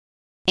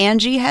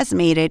Angie has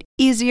made it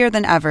easier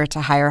than ever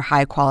to hire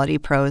high-quality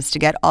pros to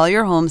get all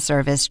your home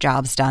service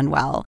jobs done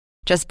well.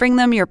 Just bring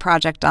them your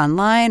project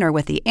online or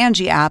with the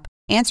Angie app,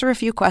 answer a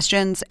few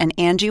questions, and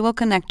Angie will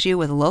connect you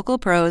with local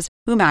pros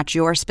who match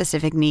your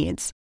specific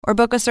needs. Or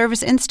book a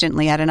service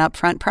instantly at an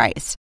upfront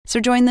price. So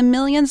join the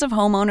millions of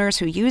homeowners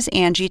who use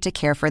Angie to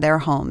care for their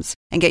homes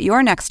and get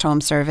your next home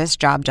service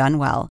job done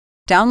well.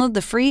 Download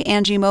the free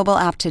Angie mobile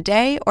app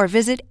today or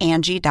visit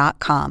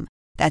Angie.com.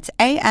 That's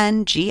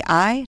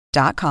ANGI.com.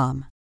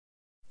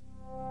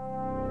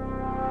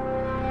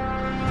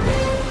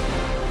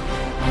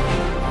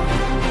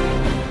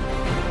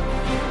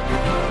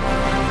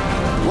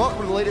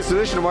 Welcome to the latest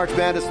edition of March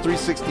Madness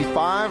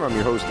 365. I'm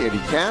your host, Andy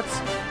Katz.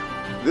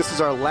 This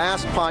is our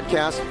last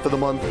podcast for the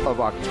month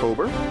of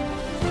October,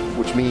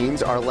 which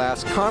means our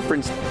last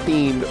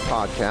conference-themed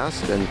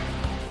podcast. And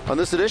on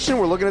this edition,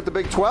 we're looking at the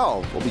Big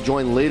 12. We'll be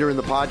joined later in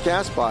the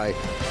podcast by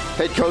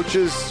head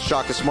coaches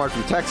Shaka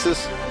from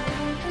Texas,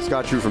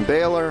 Scott Drew from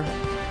Baylor,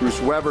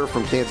 Bruce Weber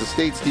from Kansas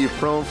State, Steve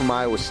Prohm from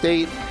Iowa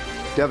State,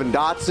 Devon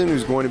Dotson,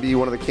 who's going to be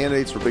one of the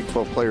candidates for Big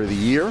 12 Player of the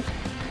Year,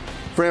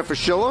 Fran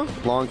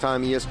Fraschilla,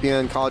 longtime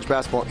ESPN college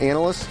basketball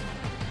analyst,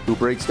 who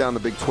breaks down the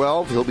Big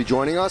 12. He'll be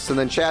joining us. And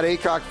then Chad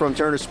Aycock from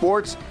Turner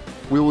Sports.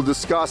 We will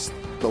discuss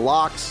the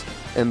locks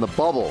and the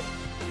bubble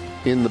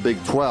in the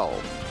Big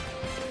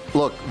 12.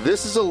 Look,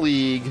 this is a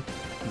league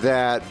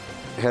that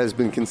has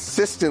been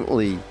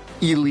consistently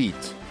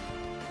elite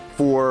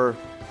for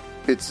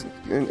its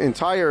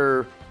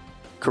entire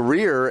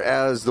career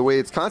as the way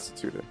it's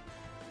constituted.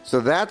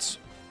 So that's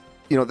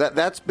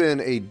been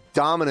a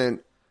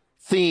dominant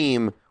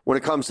theme when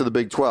it comes to the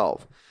Big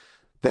 12.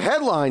 The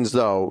headlines,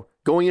 though,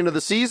 going into the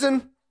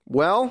season,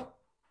 well,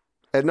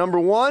 at number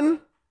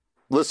one,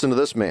 listen to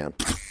this man.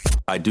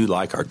 I do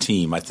like our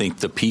team. I think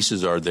the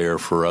pieces are there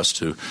for us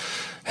to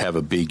have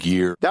a big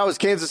year. That was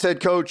Kansas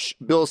head coach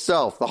Bill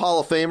Self, the Hall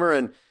of Famer,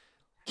 and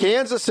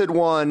Kansas had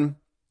won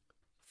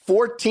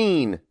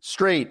 14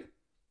 straight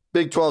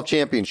Big 12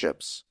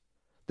 championships.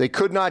 They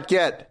could not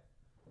get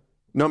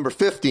number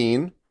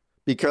 15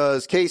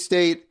 because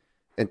K-State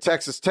and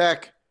Texas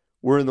Tech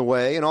were in the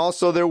way, and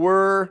also there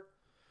were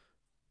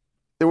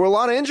a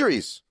lot of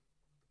injuries.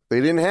 They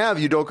didn't have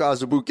Udoka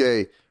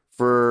Azubuike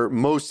for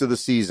most of the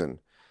season.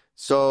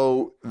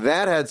 So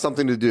that had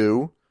something to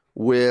do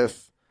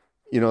with,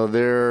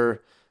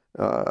 their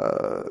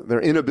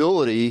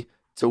inability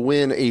to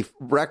win a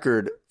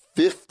record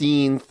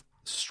 15th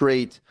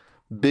straight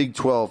Big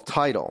 12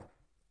 title.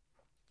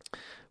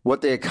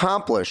 What they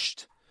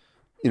accomplished,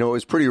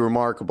 is pretty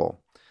remarkable.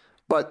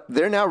 But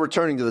they're now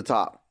returning to the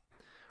top.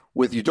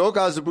 With Udoka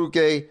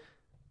Azubuike,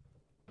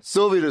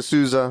 Sylvia De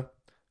Souza,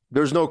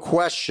 there's no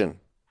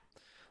question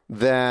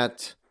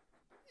that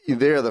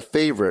they're the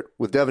favorite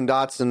with Devon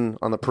Dotson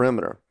on the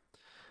perimeter.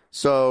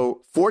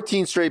 So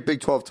 14 straight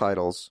Big 12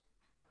 titles.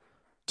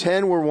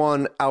 10 were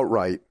won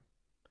outright.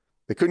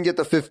 They couldn't get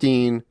the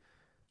 15.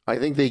 I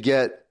think they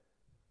get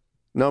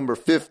number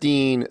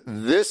 15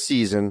 this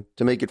season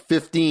to make it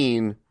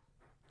 15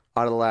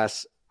 out of the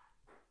last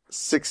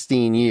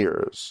 16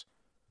 years.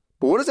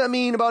 But what does that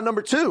mean about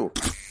number two?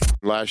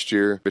 Last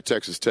year at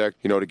Texas Tech,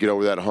 to get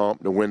over that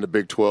hump, to win the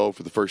Big 12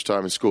 for the first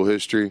time in school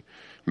history,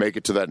 make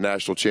it to that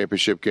national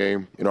championship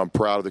game. I'm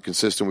proud of the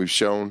consistent we've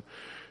shown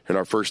in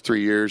our first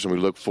 3 years, and we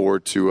look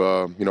forward to,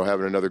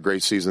 having another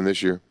great season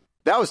this year.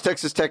 That was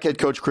Texas Tech head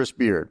coach Chris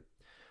Beard.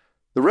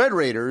 The Red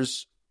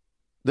Raiders,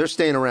 they're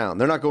staying around.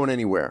 They're not going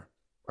anywhere.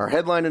 Our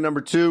headline at number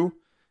two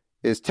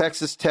is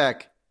Texas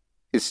Tech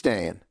is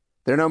staying.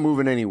 They're not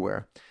moving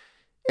anywhere.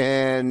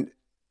 And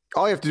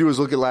all you have to do is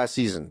look at last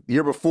season. The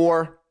year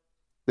before,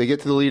 they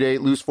get to the Elite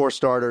Eight, lose 4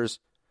 starters.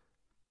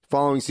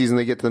 Following season,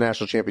 they get to the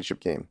national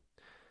championship game.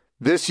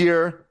 This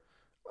year,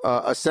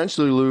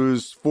 essentially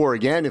lose 4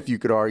 again, if you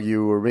could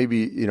argue, or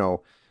maybe,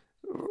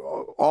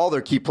 all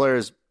their key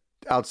players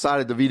outside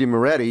of Davide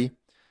Moretti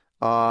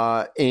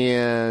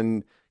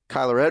and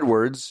Kyler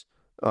Edwards.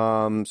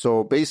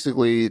 So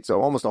basically, it's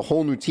almost a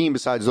whole new team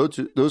besides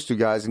those two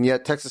guys, and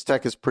yet Texas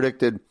Tech is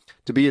predicted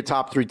to be a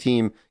top 3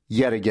 team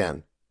yet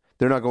again.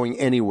 They're not going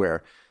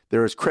anywhere.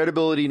 There is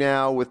credibility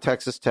now with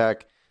Texas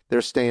Tech.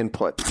 They're staying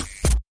put.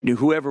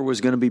 Whoever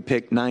was going to be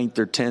picked 9th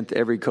or 10th,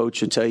 every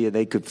coach would tell you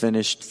they could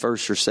finish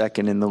 1st or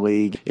 2nd in the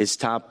league. It's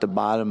top to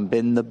bottom,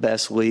 been the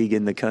best league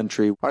in the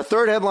country. Our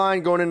third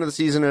headline going into the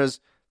season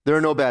is there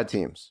are no bad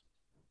teams.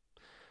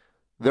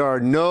 There are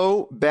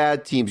no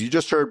bad teams. You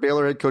just heard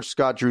Baylor head coach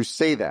Scott Drew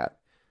say that.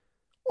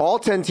 All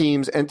 10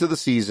 teams enter the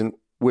season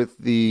with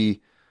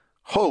the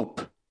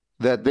hope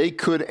that they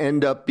could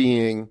end up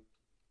being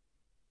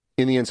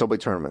in the NCAA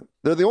tournament.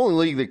 They're the only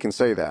league that can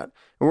say that.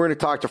 And we're going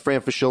to talk to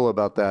Fran Fraschilla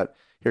about that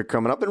here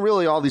coming up. And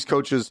really all these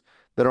coaches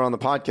that are on the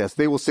podcast,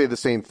 they will say the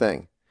same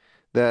thing,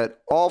 that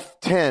all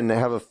 10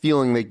 have a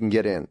feeling they can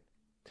get in.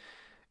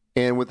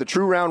 And with the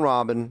true round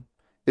robin,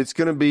 it's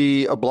going to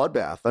be a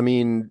bloodbath. I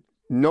mean,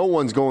 no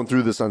one's going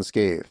through this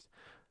unscathed.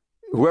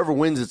 Whoever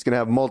wins, it's going to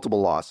have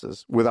multiple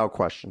losses, without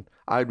question.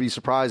 I'd be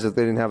surprised if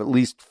they didn't have at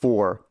least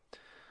 4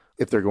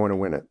 if they're going to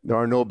win it. There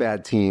are no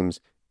bad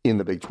teams in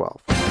the Big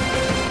 12.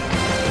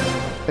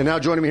 And now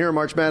joining me here in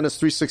March Madness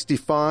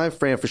 365,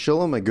 Fran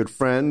Fraschilla, my good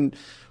friend,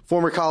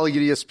 former colleague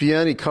at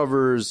ESPN. He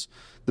covers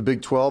the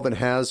Big 12 and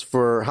has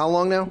for how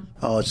long now?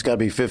 Oh, it's got to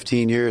be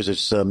 15 years.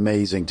 It's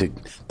amazing to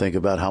think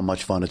about how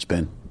much fun it's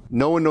been.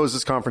 No one knows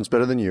this conference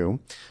better than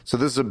you. So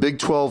this is a Big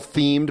 12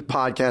 themed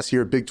podcast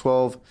here at Big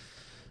 12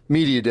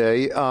 Media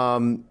Day.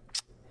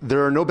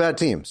 There are no bad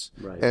teams.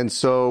 Right. And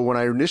so when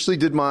I initially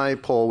did my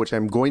poll, which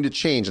I'm going to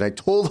change, and I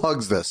told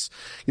Hugs this,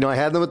 I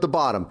had them at the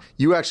bottom.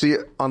 You actually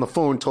on the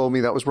phone told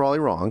me that was probably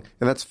wrong,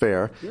 and that's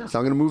fair. Yeah. So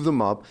I'm going to move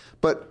them up.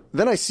 But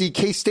then I see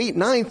K-State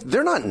 9th.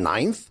 They're not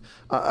 9th.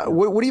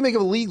 What do you make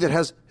of a league that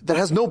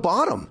has no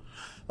bottom?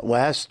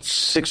 Last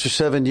 6 or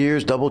 7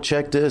 years, double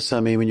check this.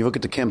 I mean, when you look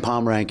at the Ken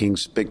Palm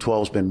rankings, Big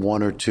 12's been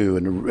 1 or 2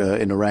 in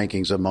the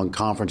rankings among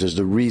conferences.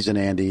 The reason,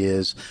 Andy,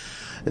 is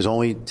there's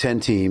only 10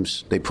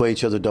 teams. They play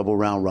each other double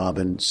round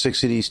robin.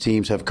 6 of these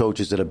teams have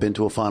coaches that have been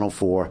to a Final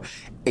Four.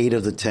 8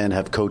 of the 10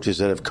 have coaches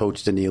that have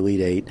coached in the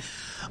Elite 8.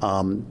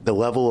 The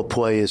level of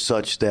play is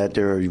such that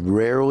there are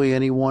rarely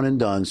any one and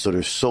done. So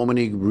there's so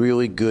many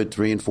really good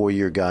 3 and 4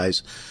 year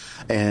guys.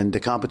 And the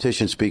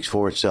competition speaks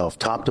for itself.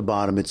 Top to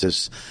bottom, it's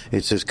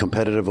as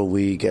competitive a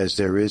league as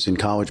there is in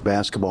college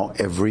basketball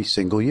every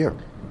single year.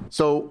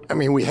 So, I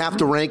mean, we have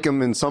to rank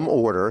them in some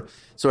order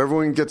so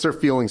everyone gets their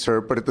feelings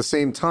hurt. But at the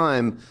same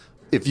time,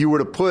 if you were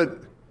to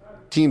put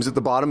teams at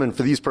the bottom, and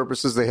for these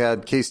purposes, they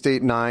had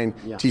K-State 9,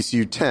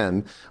 TCU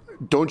 10,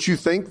 don't you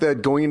think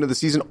that going into the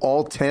season,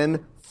 all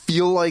 10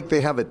 feel like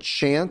they have a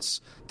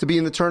chance to be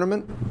in the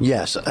tournament?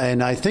 Yes,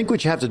 and I think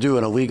what you have to do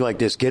in a league like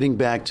this, getting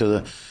back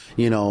to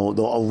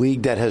a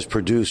league that has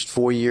produced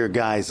 4-year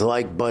guys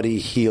like Buddy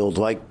Hield,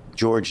 like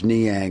George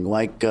Niang,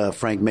 like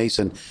Frank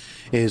Mason,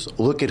 is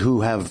look at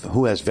who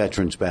has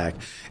veterans back.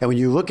 And when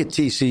you look at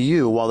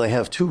TCU, while they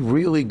have 2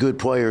 really good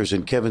players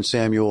in Kevin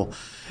Samuel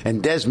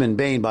and Desmond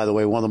Bain, by the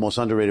way, one of the most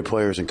underrated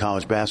players in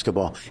college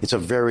basketball, it's a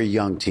very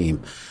young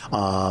team.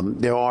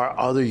 There are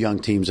other young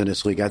teams in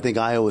this league. I think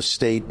Iowa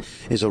State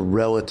is a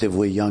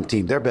relatively young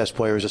team. Their best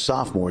player is a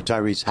sophomore,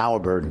 Tyrese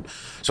Halliburton.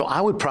 So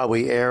I would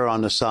probably err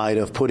on the side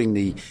of putting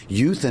the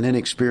youth and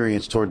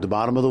inexperience toward the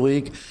bottom of the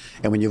league.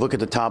 And when you look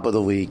at the top of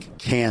the league,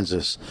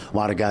 Kansas, a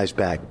lot of guys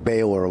back.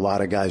 Baylor, a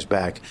lot of guys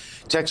back.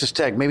 Texas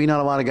Tech, maybe not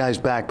a lot of guys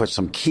back, but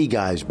some key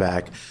guys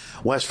back.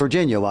 West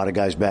Virginia, a lot of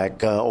guys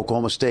back.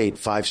 Oklahoma State,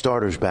 5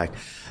 starters back.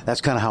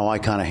 That's kind of how I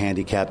kind of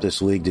handicap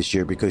this league this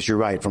year, because you're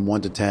right, from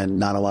 1 to 10,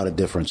 not a lot of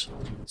difference.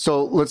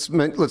 So let's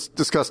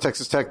discuss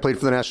Texas Tech, played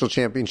for the national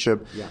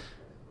championship. Yeah.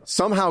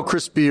 Somehow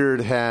Chris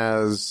Beard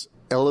has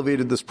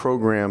elevated this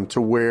program to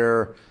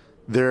where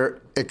they're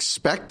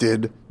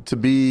expected to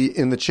be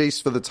in the chase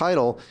for the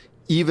title,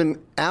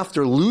 even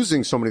after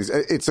losing so many.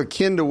 It's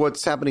akin to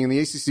what's happening in the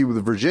ACC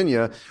with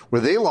Virginia, where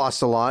they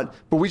lost a lot,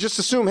 but we just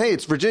assume, hey,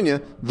 it's Virginia,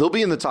 they'll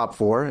be in the top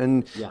 4,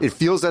 and It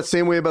feels that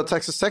same way about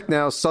Texas Tech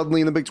now,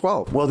 suddenly in the Big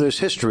 12. Well, there's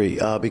history,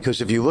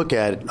 because if you look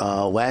at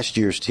last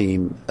year's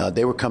team,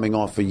 they were coming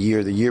off the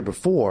year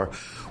before,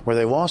 where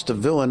they lost to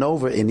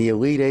Villanova in the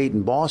Elite 8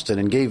 in Boston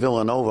and gave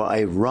Villanova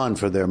a run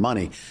for their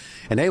money.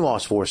 And they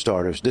lost 4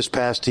 starters. This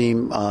past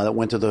team that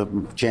went to the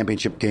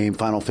championship game,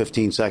 final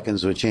 15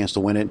 seconds with a chance to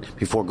win it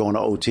before going to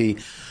OT,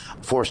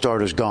 4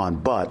 starters gone.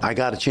 But I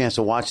got a chance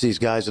to watch these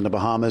guys in the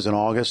Bahamas in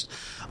August.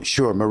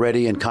 Sure,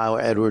 Moretti and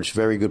Kyler Edwards,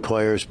 very good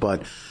players,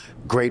 but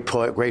great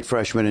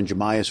freshmen in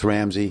Jamias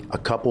Ramsey, a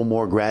couple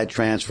more grad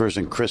transfers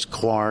in Chris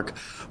Clark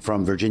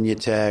from Virginia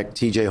Tech,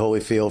 TJ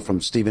Holyfield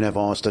from Stephen F.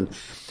 Austin.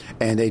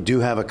 And they do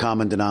have a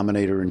common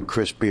denominator in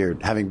Chris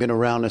Beard. Having been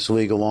around this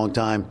league a long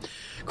time,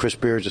 Chris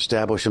Beard's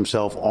established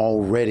himself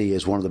already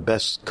as one of the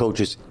best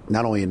coaches,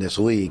 not only in this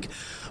league,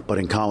 but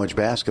in college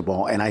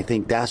basketball. And I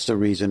think that's the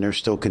reason they're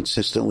still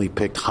consistently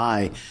picked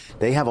high.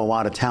 They have a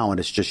lot of talent.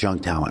 It's just young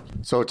talent.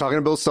 So talking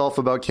to Bill Self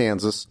about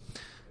Kansas,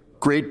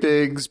 great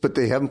bigs, but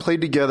they haven't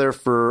played together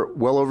for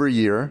well over a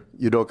year.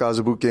 Udoka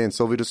Azubuike and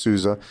Sylvia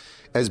D'Souza.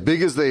 As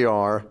big as they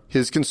are,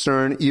 his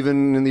concern,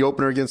 even in the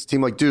opener against a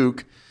team like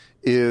Duke,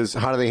 is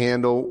how do they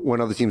handle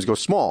when other teams go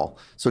small?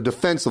 So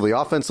defensively,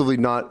 offensively,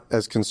 not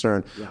as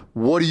concerned. Yeah.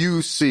 What do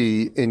you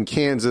see in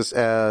Kansas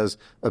as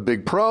a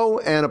big pro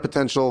and a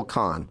potential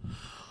con?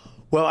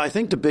 Well, I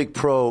think the big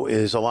pro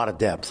is a lot of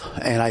depth.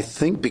 And I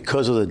think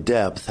because of the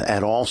depth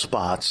at all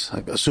spots,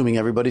 assuming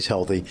everybody's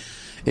healthy,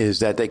 is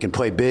that they can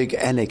play big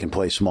and they can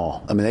play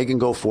small. I mean, they can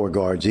go 4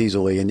 guards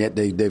easily, and yet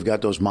they've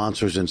got those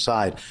monsters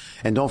inside.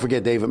 And don't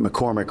forget David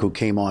McCormick, who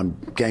came on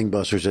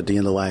gangbusters at the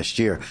end of last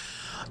year.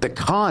 The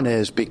con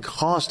is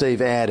because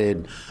they've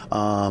added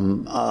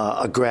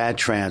a grad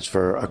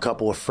transfer, a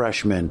couple of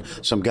freshmen,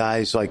 some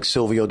guys like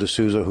Silvio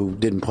D'Souza who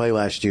didn't play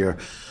last year.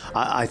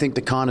 I think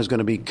the con is going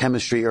to be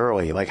chemistry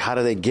early. Like, how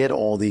do they get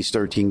all these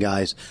 13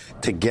 guys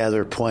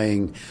together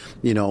playing,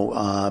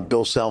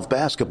 Bill Self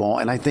basketball?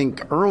 And I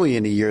think early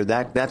in the year,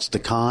 that's the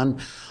con.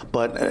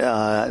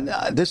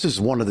 But this is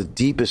one of the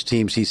deepest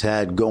teams he's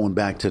had going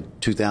back to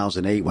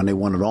 2008 when they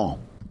won it all.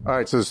 All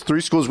right, so there's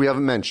 3 schools we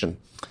haven't mentioned.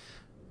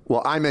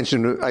 Well,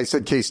 I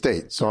said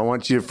K-State. So I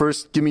want you to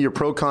first give me your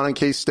pro-con on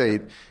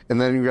K-State, and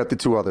then you got the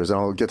two others. And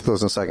I'll get to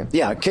those in a second.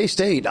 Yeah,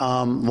 K-State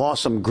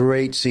lost some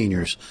great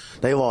seniors.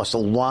 They lost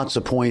lots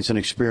of points and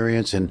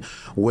experience in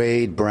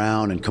Wade,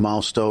 Brown, and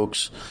Kamal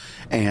Stokes.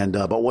 And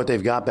but what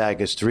they've got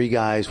back is three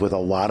guys with a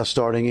lot of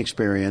starting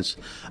experience,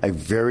 a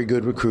very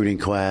good recruiting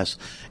class,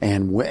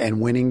 and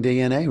winning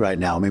DNA right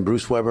now. I mean,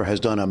 Bruce Weber has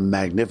done a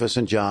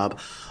magnificent job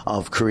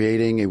of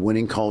creating a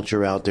winning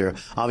culture out there.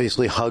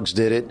 Obviously, Huggs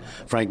did it.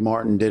 Frank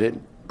Martin did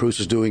it.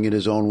 Bruce is doing it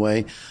his own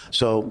way.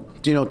 So,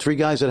 three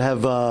guys that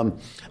have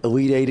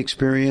Elite Eight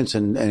experience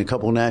and a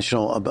couple of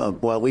national,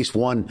 at least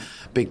one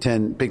Big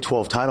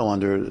 12 title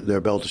under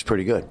their belt is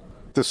pretty good.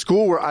 The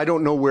school where I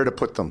don't know where to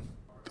put them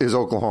is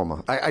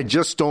Oklahoma. I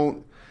just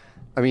don't.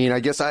 I mean,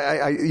 I guess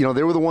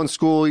they were the one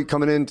school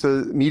coming into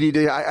media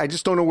day. I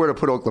just don't know where to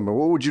put Oklahoma.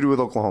 What would you do with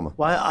Oklahoma?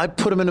 Well, I'd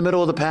put them in the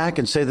middle of the pack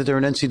and say that they're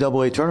an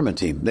NCAA tournament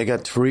team. They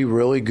got three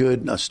really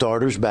good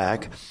starters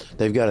back.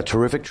 They've got a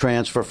terrific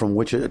transfer from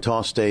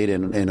Wichita State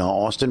in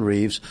Austin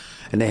Reeves,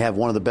 and they have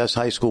one of the best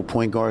high school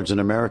point guards in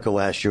America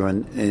last year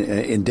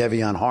in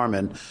Devon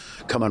Harmon,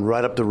 coming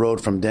right up the road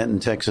from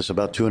Denton, Texas,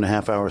 about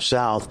 2.5 hours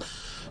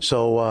south.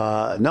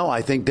 So no,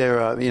 I think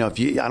they're I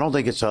don't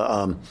think it's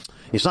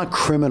not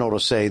criminal to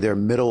say they're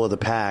middle of the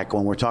pack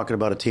when we're talking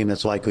about a team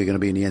that's likely going to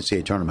be in the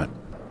NCAA tournament.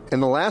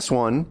 And the last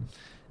one,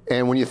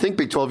 and when you think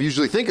Big 12, you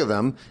usually think of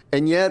them,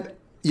 and yet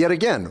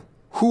again,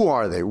 who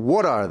are they?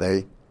 What are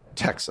they?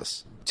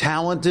 Texas.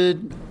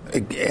 Talented,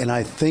 and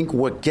I think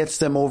what gets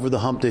them over the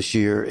hump this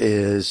year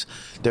is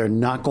they're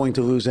not going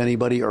to lose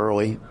anybody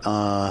early,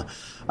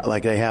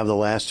 like they have the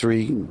last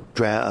three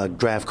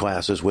draft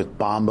classes with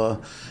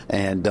Bamba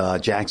and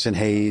Jackson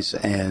Hayes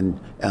and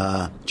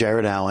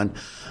Jared Allen.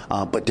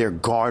 But their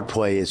guard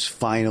play is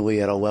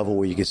finally at a level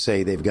where you could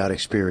say they've got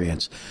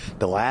experience.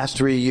 The last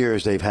 3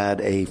 years, they've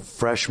had a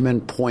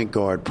freshman point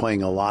guard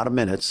playing a lot of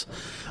minutes.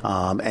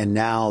 And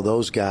now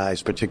those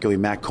guys, particularly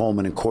Matt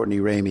Coleman and Courtney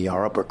Ramey,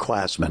 are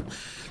upperclassmen.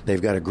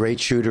 They've got a great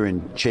shooter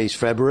in Chase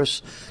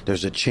Febris.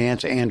 There's a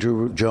chance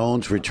Andrew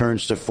Jones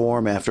returns to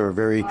form after a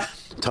very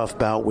tough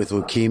bout with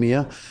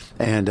leukemia.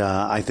 And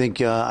I think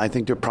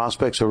their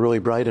prospects are really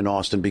bright in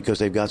Austin because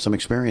they've got some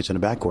experience in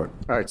the backcourt.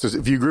 All right, so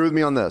if you agree with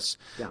me on this,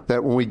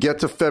 that when we get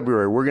to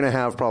February, we're going to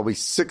have probably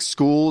 6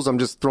 schools, I'm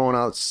just throwing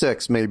out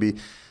 6 maybe,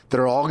 that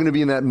are all going to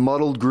be in that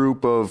muddled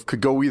group of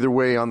could go either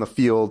way on the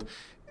field.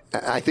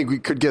 I think we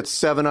could get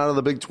 7 out of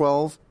the Big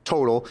 12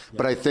 total,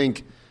 but I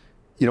think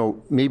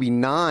maybe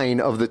 9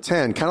 of the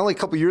 10, kind of like a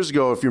couple years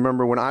ago, if you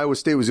remember, when Iowa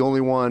State was the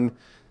only one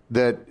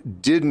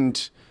that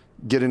didn't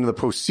get into the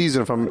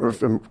postseason,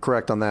 if I'm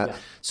correct on that. Yeah.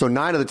 So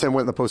 9 of the 10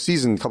 went in the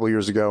postseason a couple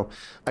years ago.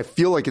 I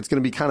feel like it's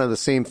going to be kind of the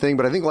same thing,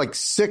 but I think like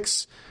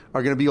 6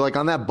 are going to be like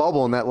on that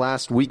bubble in that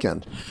last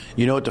weekend.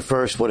 You know what the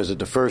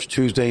first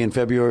Tuesday in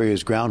February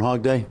is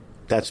Groundhog Day?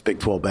 That's Big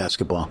 12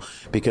 basketball.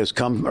 Because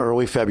come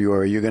early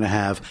February, you're going to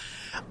have,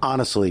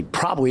 honestly,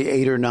 probably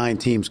 8 or 9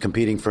 teams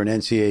competing for an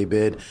NCAA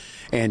bid.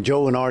 And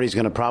Joe Lunardi's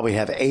going to probably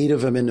have 8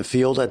 of them in the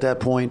field at that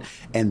point.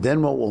 And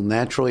then what will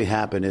naturally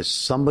happen is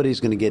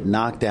somebody's going to get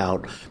knocked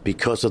out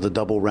because of the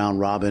double round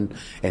robin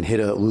and hit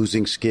a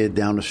losing skid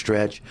down the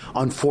stretch.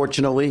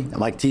 Unfortunately,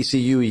 like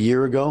TCU a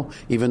year ago,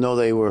 even though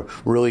they were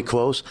really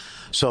close.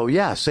 So,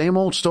 yeah, same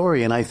old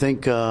story. And I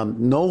think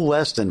no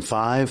less than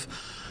 5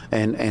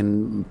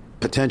 and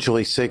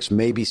potentially 6,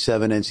 maybe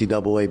 7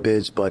 NCAA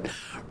bids. But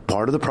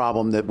part of the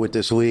problem that with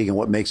this league and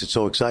what makes it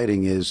so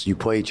exciting is you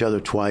play each other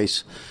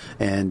twice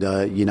and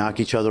you knock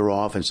each other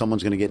off and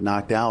someone's going to get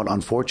knocked out.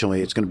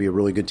 Unfortunately, it's going to be a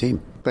really good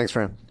team. Thanks,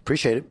 Fran.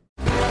 Appreciate it.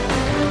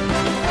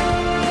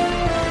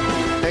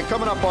 And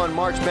coming up on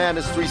March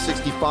Madness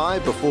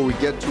 365, before we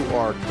get to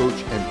our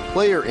coach and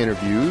player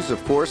interviews,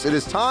 of course, it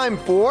is time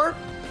for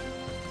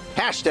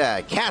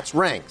hashtag Cats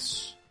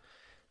Ranks.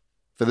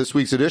 For this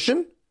week's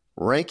edition,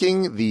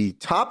 ranking the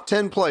top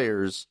 10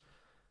 players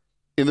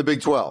in the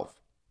Big 12.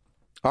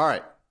 All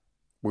right,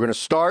 we're going to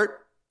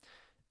start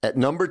at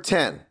number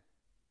 10,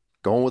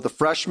 going with a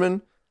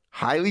freshman,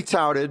 highly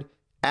touted,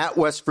 at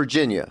West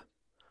Virginia,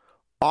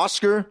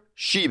 Oscar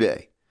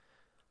Tshiebwe.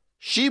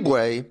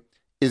 Tshiebwe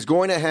is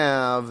going to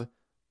have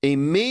a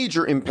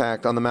major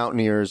impact on the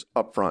Mountaineers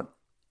up front.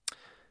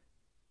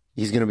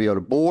 He's going to be able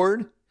to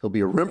board, he'll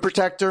be a rim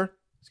protector,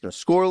 he's going to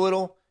score a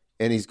little,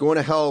 and he's going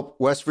to help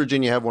West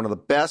Virginia have one of the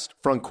best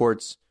front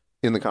courts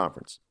in the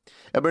conference.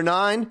 At number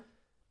 9,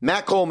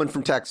 Matt Coleman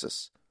from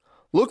Texas.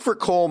 Look for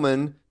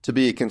Coleman to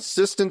be a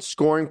consistent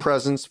scoring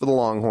presence for the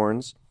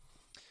Longhorns.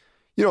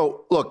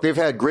 Look, they've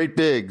had great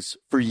bigs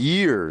for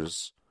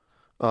years,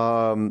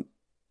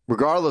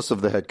 regardless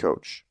of the head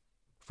coach,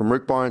 from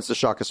Rick Barnes to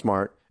Shaka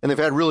Smart, and they've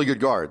had really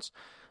good guards.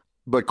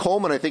 But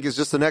Coleman, I think, is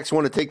just the next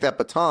one to take that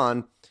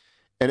baton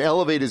and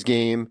elevate his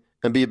game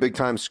and be a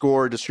big-time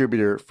scorer,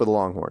 distributor for the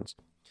Longhorns.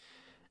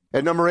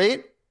 At number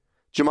 8,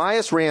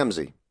 Jamias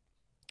Ramsey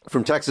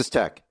from Texas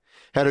Tech.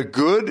 Had a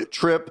good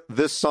trip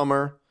this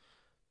summer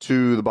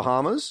to the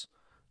Bahamas.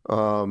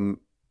 So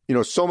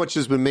much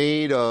has been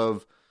made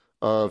of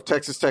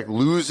Texas Tech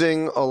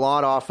losing a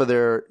lot off of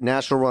their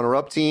national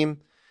runner-up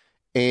team.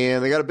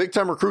 And they got a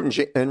big-time recruit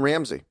in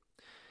Ramsey.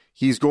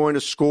 He's going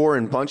to score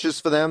in bunches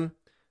for them.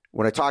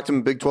 When I talked to him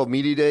at Big 12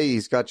 Media Day,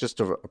 he's got just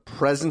a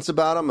presence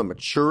about him, a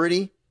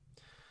maturity.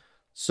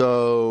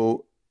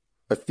 So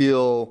I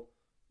feel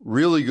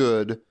really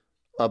good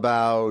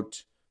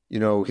about,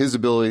 his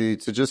ability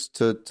to just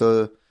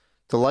to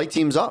light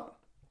teams up.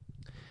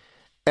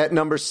 At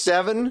number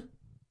 7,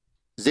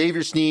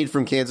 Xavier Sneed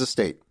from Kansas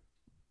State.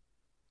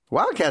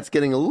 Wildcats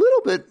getting a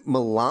little bit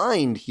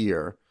maligned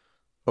here,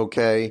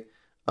 okay,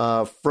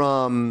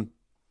 from,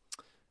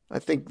 I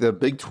think, the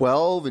Big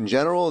 12 in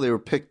general. They were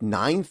picked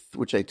 9th,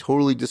 which I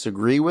totally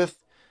disagree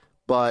with.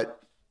 But,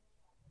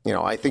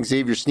 I think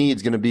Xavier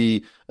Sneed's going to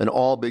be an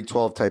all Big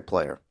 12 type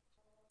player.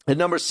 At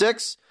number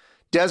 6,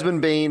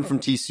 Desmond Bain from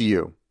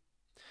TCU.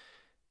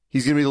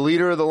 He's going to be the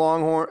leader of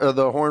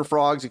the Horned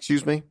Frogs,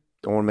 excuse me.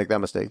 Don't want to make that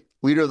mistake.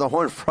 Leader of the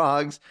Horned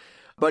Frogs.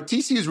 But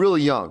TCU is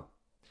really young.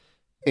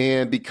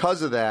 And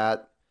because of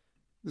that,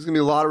 there's going to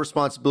be a lot of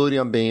responsibility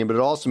on Bain, but it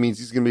also means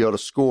he's going to be able to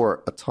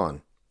score a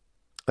ton.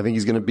 I think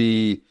he's going to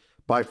be,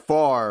 by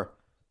far,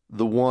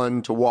 the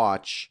one to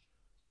watch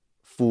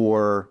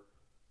for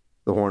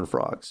the Horned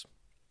Frogs.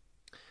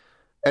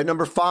 At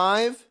number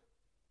 5,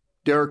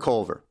 Derek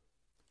Culver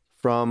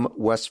from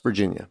West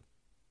Virginia.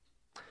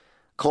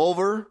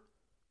 Culver,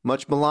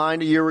 much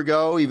maligned a year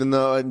ago, even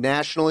though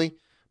nationally,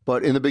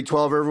 but in the Big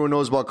 12, everyone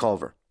knows about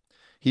Culver.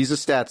 He's a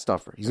stat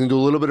stuffer. He's going to do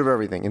a little bit of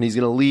everything, and he's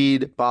going to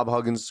lead Bob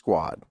Huggins'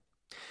 squad.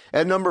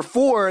 At number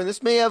 4, and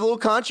this may have a little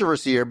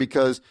controversy here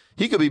because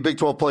he could be Big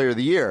 12 Player of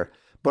the Year,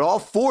 but all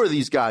 4 of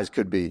these guys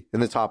could be in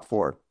the top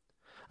 4.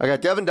 I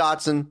got Devon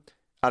Dotson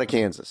out of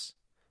Kansas.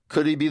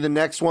 Could he be the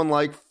next one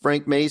like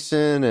Frank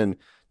Mason and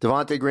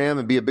Devontae Graham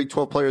and be a Big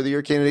 12 Player of the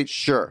Year candidate?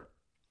 Sure.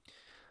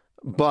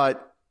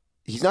 But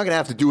he's not going to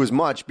have to do as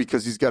much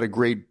because he's got a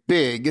great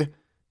big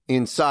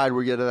inside.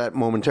 We'll get to that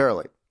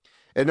momentarily.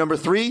 At number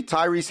 3,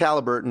 Tyrese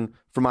Halliburton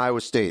from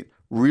Iowa State.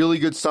 Really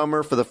good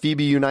summer for the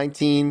FIBA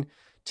U19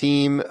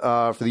 team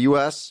for the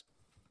U.S.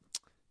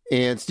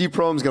 And Steve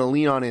Prohm's going to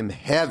lean on him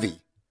heavy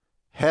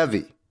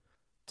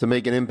to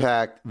make an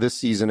impact this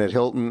season at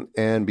Hilton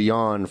and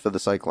beyond for the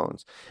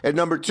Cyclones. At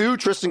number 2,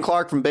 Tristan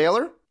Clark from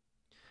Baylor.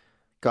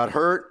 Got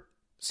hurt.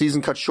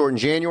 Season cut short in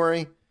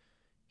January.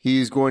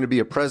 He's going to be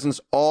a presence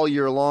all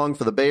year long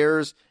for the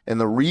Bears. And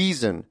the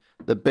reason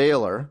that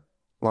Baylor,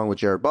 along with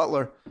Jared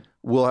Butler,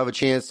 will have a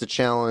chance to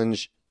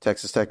challenge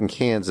Texas Tech and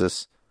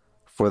Kansas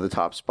for the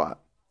top spot.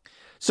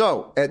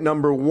 So, at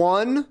number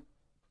 1,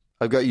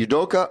 I've got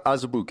Udoka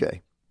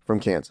Azubuike from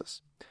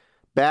Kansas.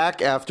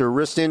 Back after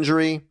wrist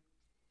injury.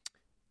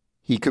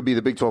 He could be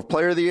the Big 12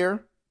 Player of the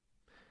Year.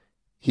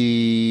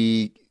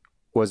 He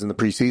was in the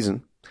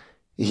preseason.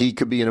 He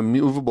could be an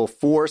immovable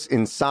force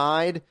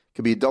inside.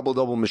 Could be a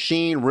double-double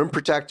machine, rim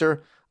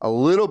protector. A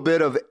little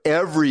bit of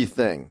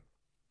everything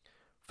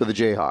for the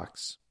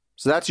Jayhawks.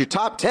 So that's your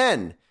top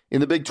 10 in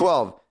the Big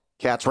 12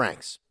 Cats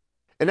ranks.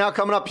 And now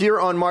coming up here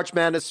on March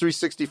Madness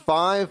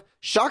 365,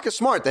 Shaka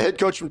Smart, the head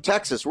coach from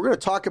Texas. We're going to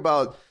talk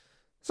about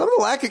some of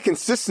the lack of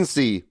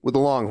consistency with the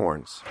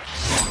Longhorns.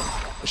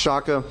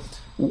 Shaka,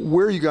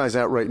 where are you guys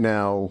at right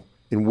now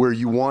and where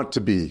you want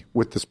to be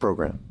with this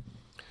program?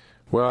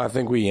 Well, I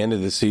think we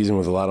ended the season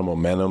with a lot of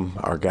momentum.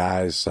 Our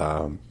guys,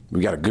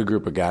 we got a good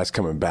group of guys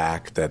coming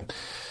back that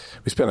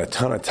we spent a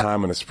ton of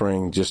time in the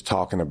spring just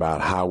talking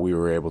about how we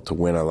were able to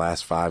win our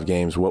last 5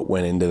 games, what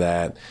went into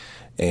that.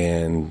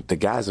 And the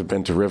guys have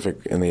been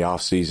terrific in the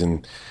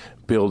offseason,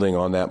 building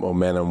on that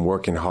momentum,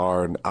 working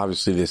hard.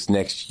 Obviously, this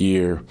next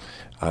year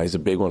is a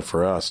big one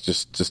for us,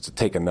 just to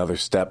take another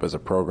step as a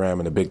program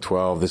in the Big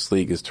 12. This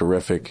league is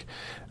terrific.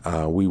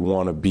 We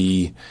want to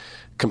be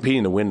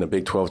competing to win the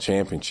Big 12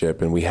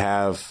 championship, and we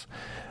have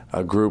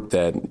a group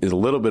that is a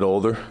little bit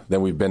older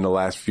than we've been the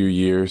last few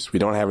years. We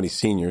don't have any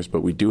seniors,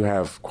 but we do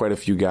have quite a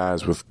few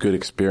guys with good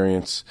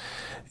experience,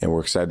 and we're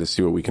excited to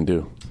see what we can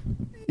do.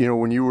 You know,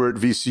 when you were at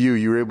VCU,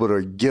 you were able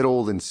to get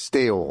old and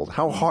stay old.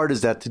 How hard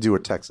is that to do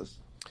at Texas?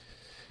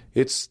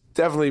 It's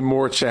definitely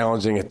more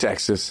challenging at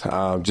Texas,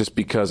 just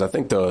because I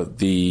think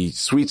the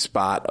sweet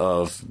spot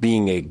of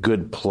being a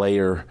good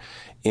player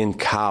in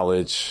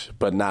college,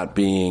 but not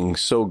being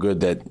so good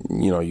that,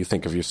 you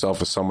think of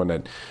yourself as someone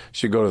that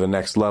should go to the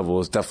next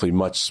level is definitely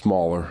much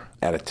smaller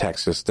at a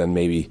Texas than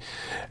maybe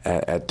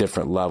at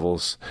different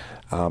levels.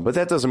 But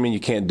that doesn't mean you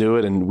can't do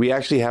it. And we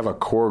actually have a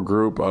core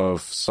group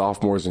of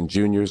sophomores and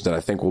juniors that I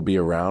think will be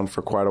around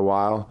for quite a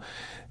while.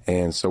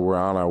 And so we're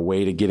on our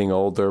way to getting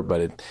older,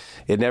 but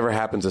it never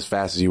happens as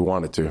fast as you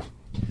want it to.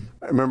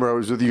 I remember I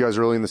was with you guys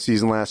early in the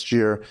season last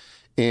year,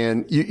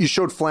 and you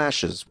showed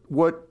flashes.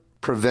 What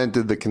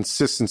prevented the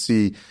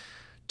consistency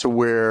to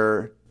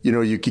where,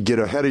 you could get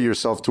ahead of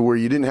yourself to where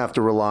you didn't have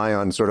to rely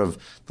on sort of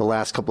the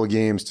last couple of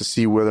games to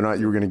see whether or not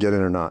you were going to get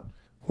in or not?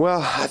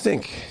 Well, I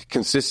think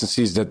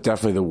consistency is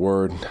definitely the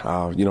word.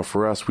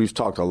 For us, we've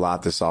talked a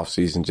lot this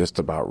offseason just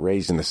about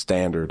raising the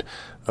standard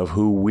of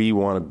who we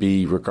want to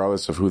be,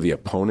 regardless of who the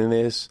opponent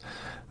is.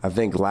 I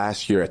think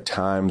last year at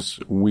times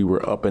we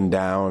were up and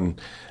down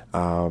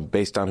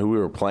based on who we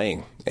were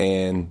playing.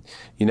 And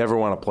you never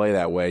want to play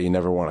that way. You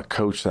never want to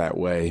coach that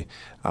way.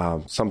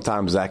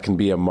 Sometimes that can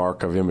be a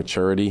mark of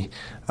immaturity,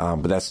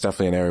 but that's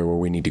definitely an area where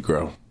we need to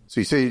grow. So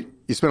you say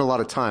you spent a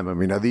lot of time. I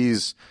mean, are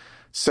these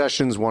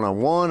sessions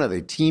one-on-one? Are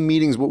they team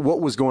meetings?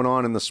 What was going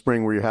on in the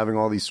spring where you're having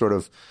all these sort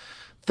of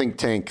think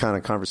tank kind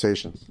of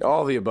conversations?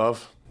 All the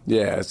above.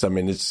 Yeah, it's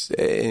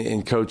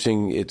in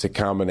coaching, it's a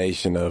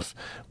combination of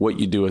what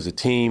you do as a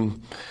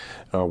team,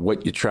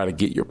 what you try to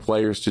get your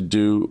players to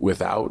do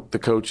without the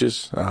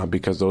coaches,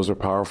 because those are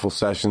powerful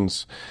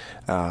sessions,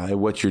 and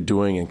what you're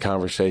doing in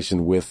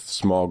conversation with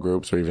small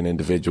groups or even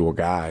individual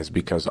guys,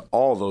 because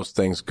all those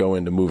things go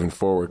into moving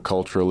forward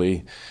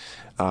culturally,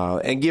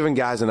 and giving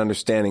guys an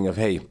understanding of,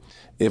 hey,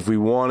 if we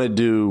want to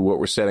do what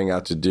we're setting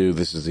out to do,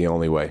 this is the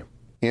only way.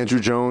 Andrew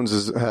Jones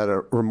has had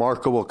a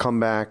remarkable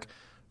comeback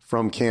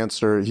from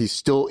cancer. He's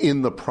still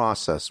in the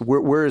process.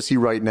 Where is he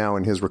right now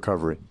in his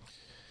recovery?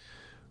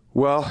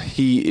 Well,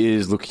 he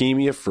is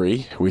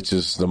leukemia-free, which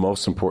is the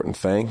most important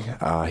thing.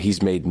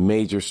 He's made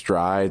major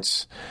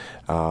strides.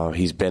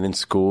 He's been in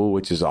school,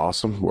 which is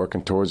awesome,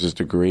 working towards his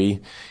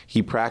degree.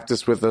 He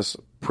practiced with us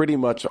pretty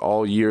much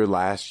all year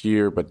last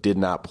year, but did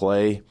not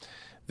play.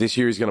 This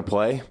year he's going to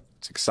play.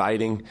 It's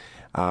exciting.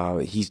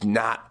 He's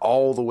not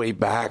all the way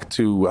back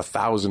to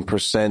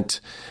 1,000%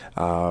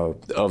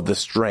 of the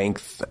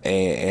strength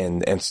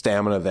and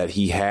stamina that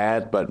he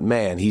had, but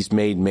man, he's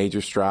made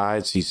major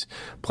strides. He's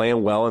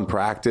playing well in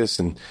practice,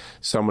 and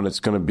someone that's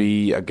going to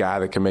be a guy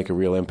that can make a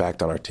real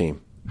impact on our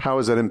team. How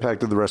has that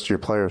impacted the rest of your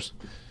players?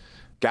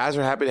 Guys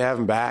are happy to have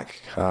him back.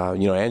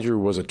 Andrew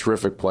was a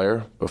terrific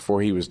player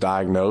before he was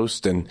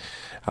diagnosed, and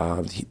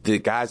the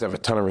guys have a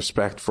ton of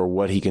respect for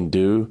what he can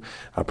do,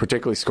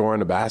 particularly scoring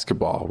the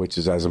basketball, which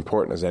is as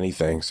important as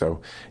anything.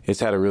 So it's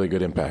had a really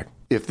good impact.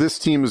 If this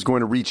team is going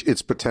to reach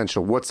its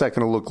potential, what's that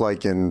going to look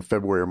like in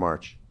February or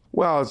March?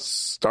 Well, it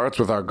starts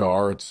with our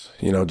guards,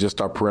 just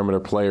our perimeter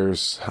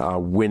players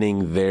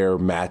winning their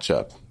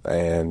matchup.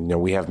 And,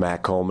 we have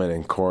Matt Coleman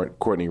and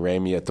Courtney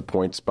Ramey at the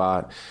point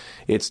spot.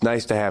 It's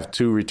nice to have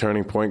two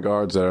returning point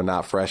guards that are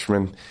not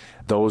freshmen.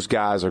 Those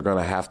guys are going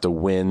to have to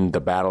win the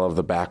battle of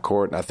the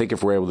backcourt. And I think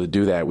if we're able to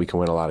do that, we can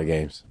win a lot of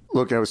games.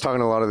 Look, I was talking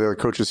to a lot of the other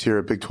coaches here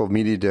at Big 12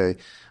 Media Day.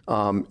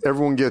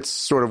 Everyone gets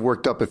sort of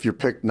worked up if you're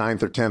picked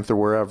 9th or 10th or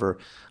wherever.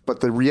 But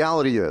the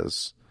reality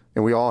is,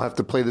 and we all have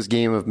to play this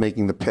game of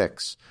making the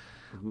picks,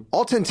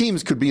 all 10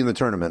 teams could be in the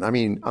tournament. I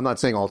mean, I'm not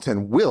saying all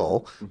 10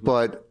 will,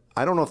 but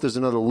I don't know if there's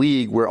another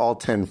league where all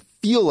 10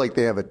 feel like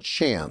they have a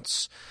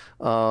chance.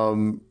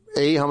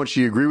 A, how much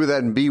do you agree with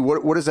that? And B,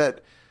 what does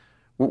that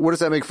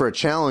make for a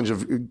challenge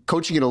of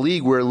coaching in a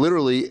league where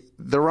literally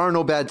there are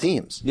no bad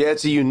teams? Yeah,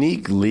 it's a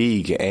unique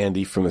league,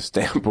 Andy, from the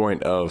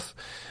standpoint of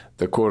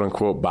the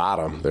quote-unquote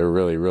bottom. There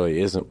really,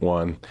 really isn't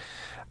one.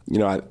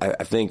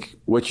 I think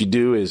what you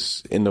do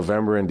is in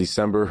November and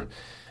December,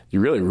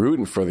 you're really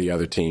rooting for the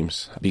other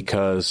teams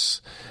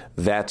because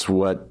that's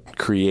what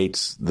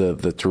creates the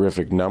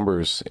terrific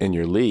numbers in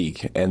your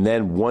league. And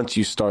then once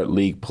you start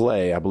league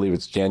play, I believe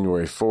it's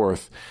January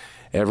 4th,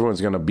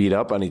 everyone's going to beat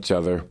up on each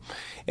other.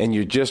 And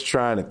you're just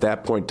trying at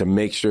that point to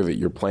make sure that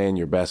you're playing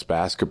your best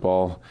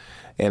basketball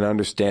and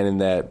understanding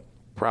that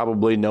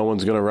probably no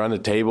one's going to run the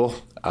table.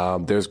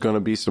 There's going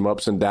to be some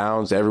ups and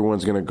downs.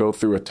 Everyone's going to go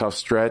through a tough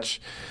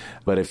stretch.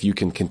 But if you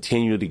can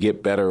continue to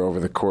get better over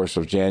the course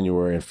of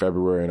January and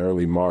February and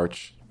early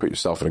March, put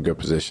yourself in a good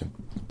position.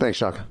 Thanks,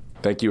 Shaka.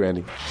 Thank you,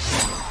 Andy.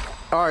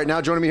 All right,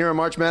 now joining me here on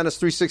March Madness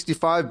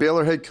 365,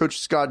 Baylor head coach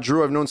Scott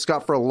Drew. I've known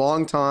Scott for a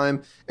long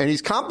time, and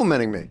he's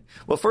complimenting me.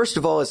 Well, first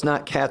of all, it's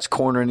not Cat's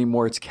Corner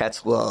anymore. It's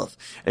Cat's Love.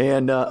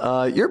 And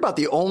you're about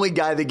the only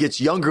guy that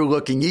gets younger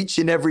looking each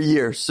and every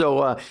year.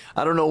 So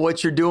I don't know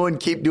what you're doing.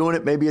 Keep doing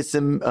it. Maybe it's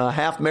some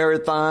half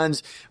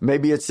marathons.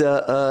 Maybe it's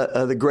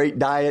the great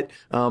diet.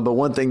 But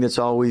one thing that's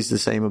always the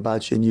same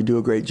about you, and you do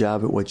a great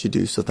job at what you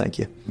do. So thank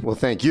you. Well,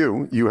 thank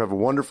you. You have a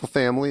wonderful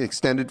family,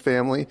 extended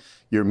family,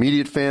 your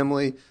immediate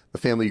family, the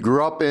family you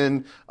grew up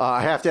in.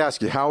 I have to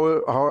ask you, how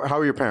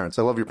are your parents?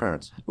 I love your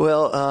parents.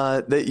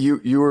 Well,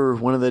 you were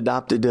one of the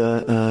adopted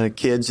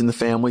kids in the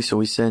family, so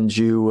we send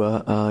you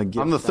gifts.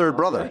 I'm the third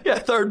brother. Yeah,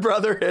 third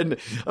brother and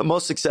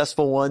most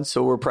successful one,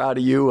 so we're proud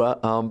of you.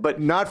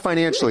 But not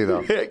financially,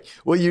 though.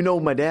 Well,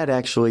 my dad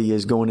actually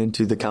is going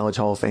into the College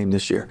Hall of Fame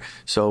this year.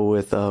 So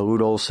with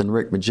Lute Olson,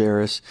 Rick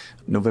Majerus,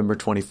 November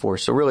 24th.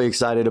 So really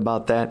excited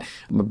about that.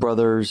 My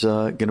brother's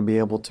going to be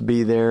able to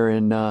be there,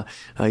 and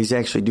he's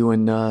actually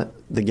doing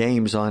the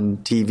games on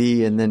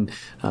TV, and then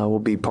we'll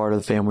be part of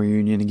the family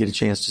reunion and get a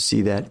chance to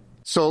see that.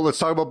 So let's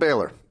talk about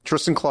Baylor.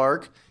 Tristan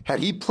Clark, had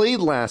he played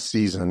last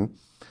season,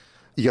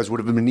 you guys would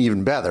have been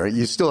even better.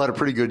 You still had a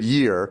pretty good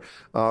year.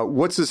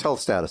 What's his health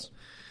status?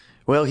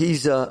 Well,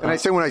 he's... and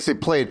when I say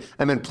played,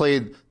 I meant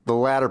played the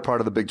latter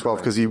part of the Big 12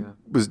 because he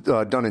was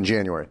done in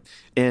January.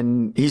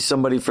 And he's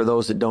somebody, for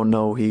those that don't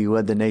know, he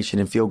led the nation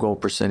in field goal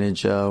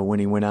percentage when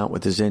he went out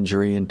with his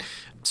injury and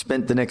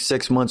spent the next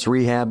 6 months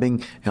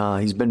rehabbing.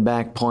 He's been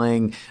back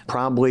playing.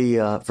 Probably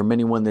from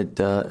anyone that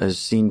has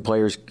seen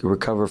players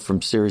recover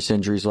from serious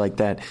injuries like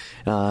that,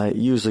 it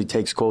usually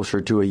takes closer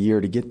to a year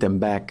to get them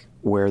back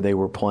where they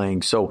were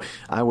playing. So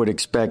I would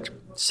expect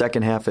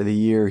second half of the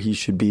year, he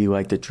should be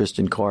like the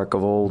Tristan Clark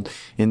of old.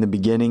 In the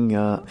beginning,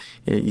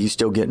 he's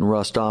still getting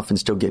rust off and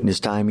still getting his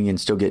timing and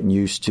still getting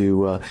used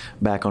to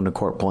back on the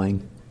court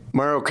playing.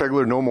 Mario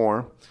Kegler, no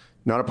more,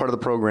 not a part of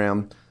the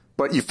program,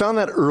 but you found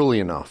that early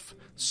enough.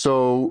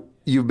 So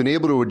you've been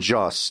able to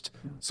adjust.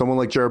 Someone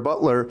like Jared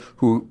Butler,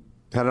 who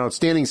had an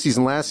outstanding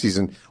season last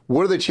season,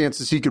 what are the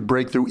chances he could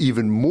break through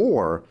even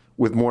more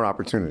with more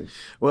opportunities?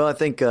 Well, I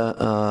think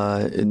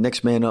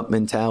next man up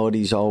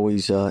mentality is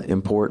always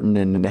important,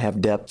 and to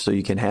have depth so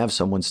you can have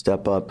someone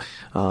step up.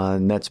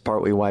 And that's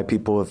partly why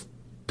people have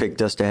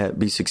picked us to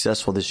be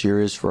successful this year,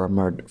 is for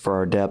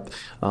our depth.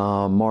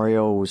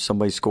 Mario,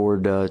 somebody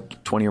scored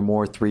 20 or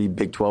more, 3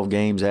 Big 12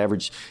 games,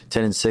 averaged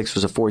 10 and 6,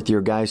 was a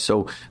fourth-year guy.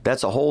 So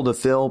that's a hole to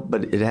fill,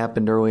 but it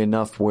happened early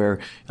enough where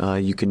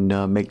you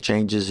can make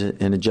changes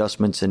and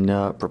adjustments and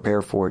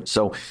prepare for it.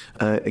 So,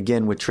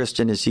 again, with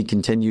Tristan, as he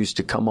continues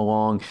to come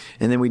along,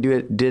 and then we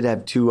did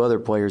have 2 other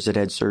players that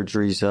had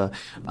surgeries.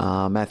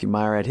 Matthew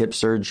Meyer had hip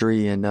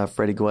surgery, and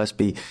Freddie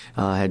Gillespie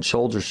had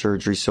shoulder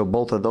surgery. So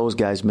both of those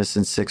guys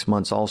missing 6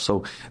 months also.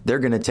 They're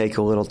going to take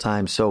a little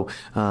time. So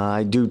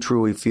I do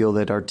truly feel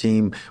that our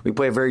team, we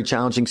play a very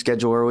challenging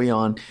schedule early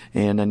on,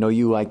 and I know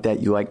you like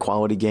that. You like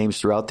quality games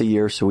throughout the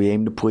year, so we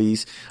aim to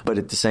please. But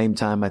at the same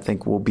time, I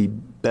think we'll be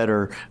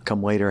better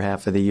come later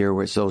half of the year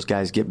where those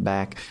guys get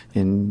back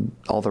and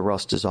all the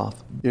rust is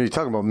off. You're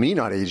talking about me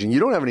not aging. You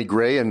don't have any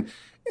gray,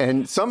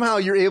 and somehow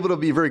you're able to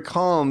be very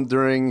calm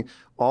during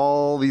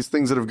all these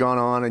things that have gone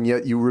on, and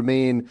yet you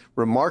remain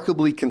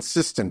remarkably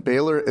consistent.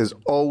 Baylor is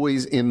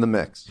always in the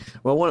mix.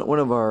 Well, one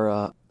of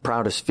our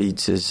proudest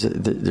feats is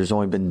that there's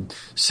only been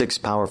 6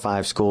 Power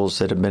 5 schools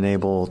that have been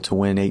able to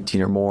win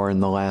 18 or more in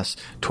the last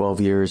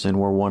 12 years, and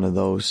we're one of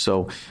those.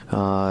 So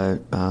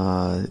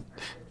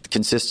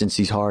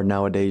consistency's hard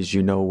nowadays,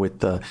 with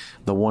the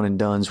one and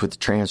dones, with the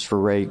transfer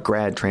rate,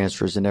 grad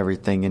transfers and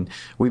everything. And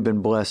we've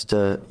been blessed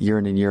to year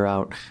in and year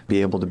out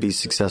be able to be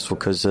successful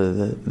because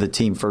of the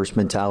team first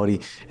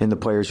mentality and the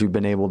players we've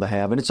been able to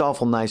have. And it's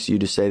awful nice of you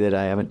to say that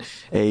I haven't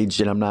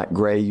aged and I'm not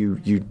gray. You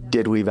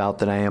did leave out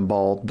that I am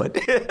bald, but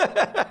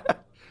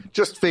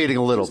just fading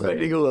a little bit.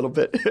 Fading a little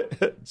bit.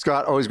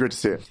 Scott, always great to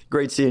see you.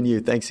 Great seeing you.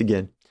 Thanks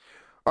again.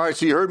 All right,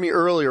 so you heard me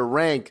earlier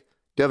rank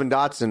Devon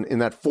Dotson in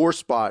that 4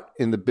 spot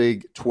in the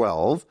Big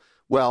 12.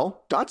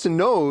 Well, Dotson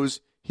knows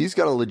he's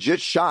got a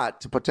legit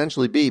shot to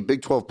potentially be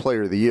Big 12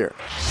 Player of the Year.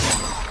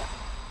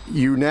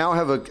 You now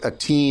have a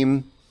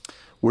team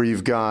where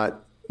you've got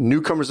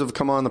newcomers that have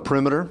come on the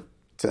perimeter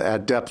to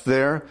add depth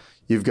there.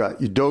 You've got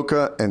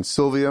Udoka and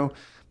Silvio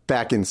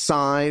back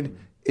inside.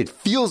 It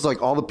feels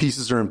like all the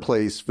pieces are in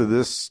place for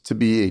this to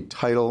be a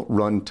title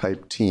run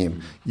type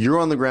team. You're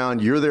on the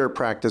ground. You're there at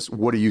practice.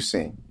 What are you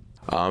seeing?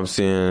 I'm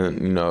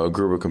seeing, a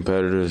group of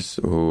competitors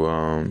who,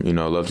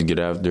 love to get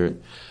after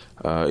it.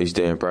 Each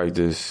day in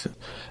practice,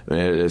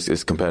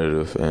 it's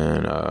competitive,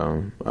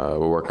 and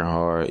we're working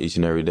hard each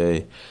and every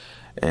day,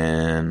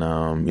 and,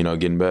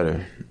 getting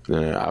better.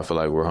 And I feel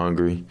like we're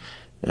hungry,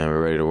 and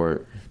we're ready to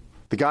work.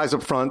 The guys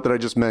up front that I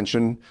just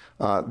mentioned,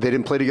 they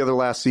didn't play together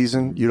last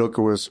season.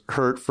 Udoka was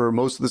hurt for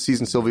most of the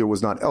season. Silvio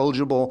was not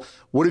eligible.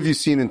 What have you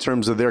seen in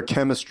terms of their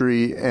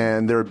chemistry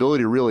and their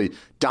ability to really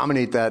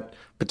dominate that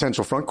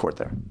potential front court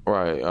there?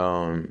 Right.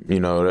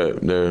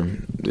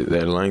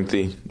 They're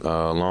lengthy,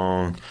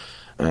 long,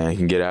 and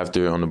can get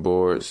after it on the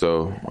board.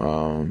 So,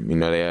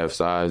 they have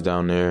size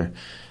down there,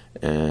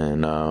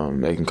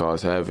 and they can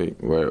cause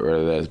havoc,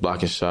 whether that's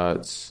blocking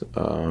shots,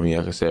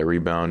 like I said,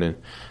 rebounding.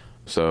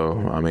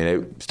 So, they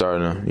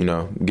starting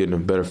to, getting a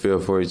better feel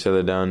for each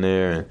other down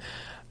there,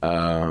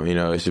 and,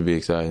 it should be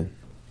exciting.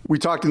 We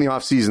talked in the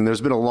offseason.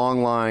 There's been a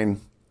long line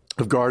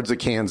of guards at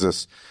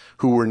Kansas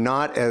who were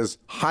not as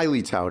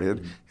highly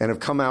touted and have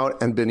come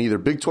out and been either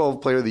Big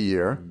 12 Player of the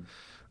Year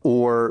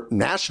or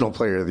National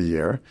Player of the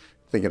Year.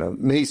 Thinking of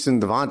Mason,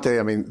 Devontae.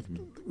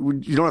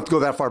 You don't have to go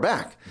that far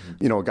back.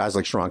 Guys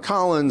like Sharon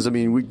Collins.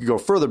 We could go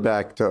further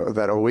back to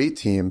that 08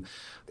 team.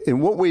 In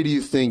what way do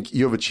you think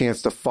you have a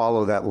chance to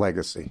follow that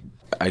legacy?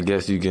 I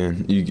guess you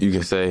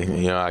can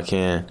say, I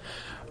can.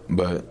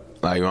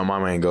 But, my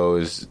main goal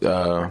is,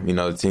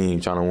 the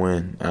team trying to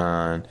win.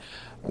 And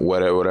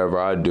whatever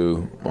I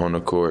do on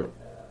the court,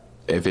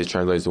 if it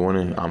translates to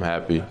winning, I'm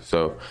happy.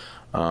 So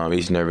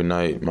each and every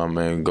night, my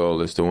main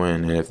goal is to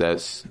win. And if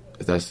that's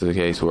the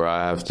case where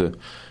I have to,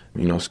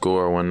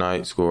 score one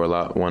night, score a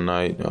lot one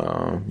night,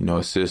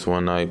 assist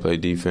one night, play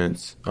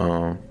defense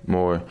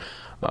more,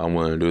 I'm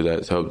willing to do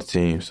that to help the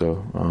team.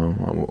 So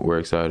we're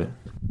excited.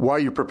 Why are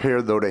you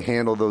prepared, though, to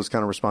handle those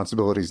kind of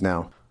responsibilities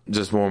now?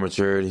 Just more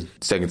maturity.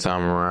 Second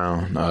time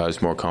around,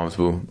 just more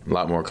comfortable, a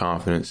lot more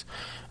confidence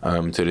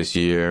to this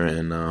year.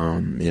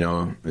 And,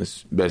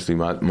 it's basically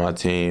my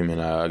team,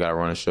 and I got to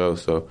run a show.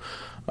 So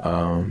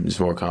just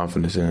more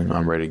confidence, and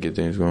I'm ready to get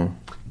things going.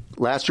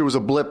 Last year was a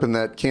blip in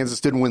that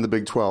Kansas didn't win the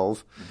Big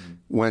 12.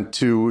 Went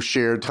to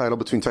shared title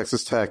between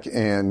Texas Tech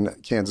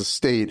and Kansas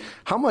State.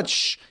 How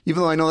much,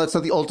 even though I know that's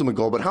not the ultimate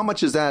goal, but how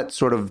much is that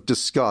sort of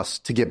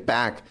discussed to get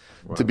back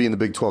to being the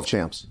Big 12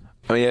 champs?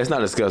 I mean, yeah, it's not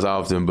discussed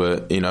often,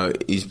 but,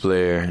 each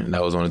player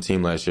that was on the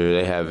team last year,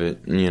 they have it,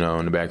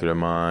 in the back of their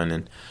mind.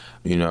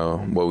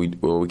 And, what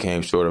we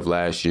came short of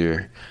last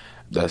year,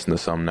 that's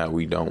something that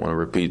we don't want to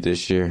repeat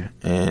this year.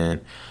 And,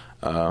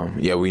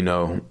 we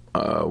know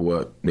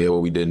what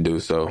we didn't do.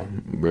 So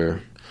we're,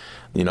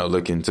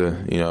 looking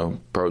to,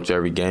 approach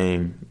every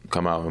game,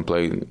 come out and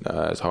play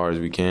as hard as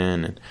we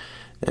can,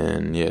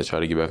 and try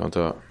to get back on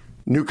top.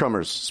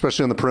 Newcomers,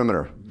 especially on the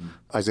perimeter.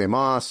 Isaiah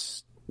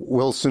Moss,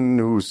 Wilson,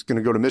 who's going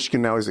to go to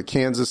Michigan now, he's at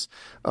Kansas.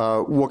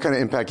 What kind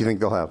of impact do you think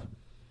they'll have?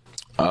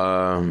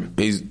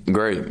 He's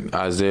great.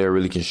 Isaiah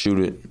really can shoot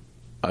it.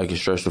 He can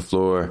stretch the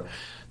floor.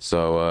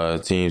 So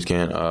teams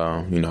can't,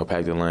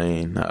 pack the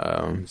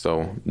lane.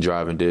 So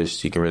drive and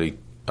dish, he can really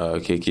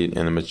kick it,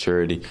 and the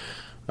maturity.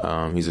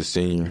 He's a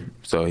senior,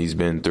 so he's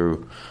been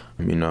through,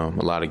 a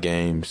lot of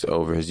games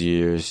over his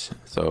years.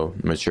 So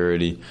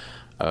maturity.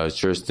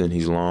 Tristan,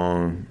 he's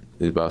long.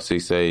 He's about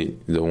 6'8".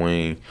 He's a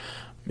wing.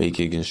 He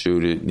can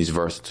shoot it. He's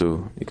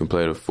versatile. He can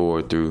play the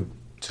 4 through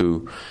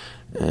 2.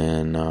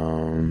 And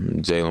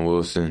Jalen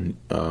Wilson,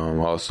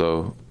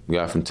 also a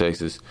guy from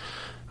Texas.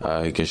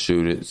 He can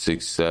shoot it,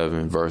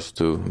 6'7",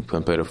 versatile. He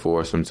can play the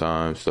 4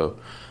 sometimes. So,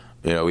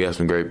 we have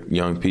some great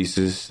young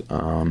pieces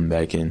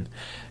that can,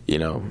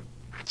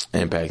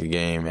 impact the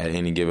game at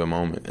any given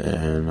moment.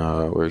 And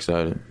we're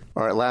excited.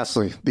 All right,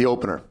 lastly, the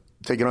opener.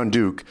 Taking on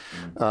Duke.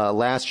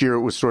 Last year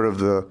it was sort of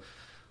the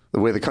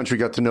way the country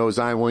got to know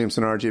Zion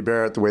Williamson and R.J.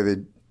 Barrett, the way they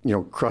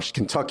crushed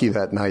Kentucky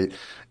that night.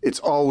 It's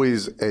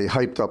always a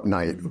hyped-up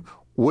night.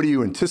 What are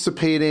you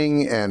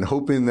anticipating and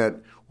hoping that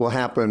will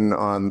happen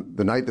on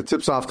the night that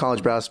tips off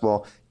college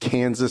basketball,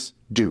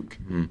 Kansas-Duke?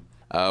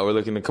 We're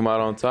looking to come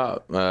out on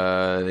top.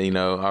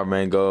 Our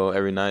main goal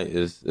every night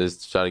is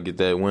to try to get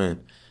that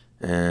win.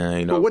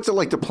 And Well, what's it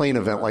like to play an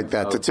event like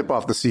that to tip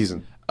off the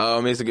season?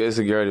 It's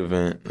a great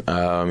event.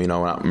 When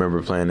I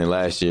remember playing it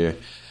last year,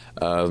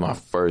 it was my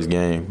first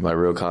game, like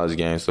real college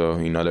game. So,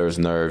 there was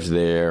nerves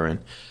there, and,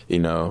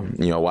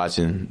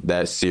 watching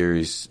that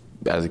series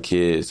as a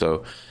kid.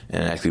 So,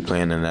 and actually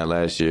playing in that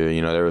last year,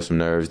 there was some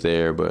nerves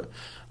there, but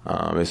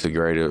it's a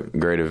great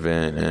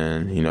event,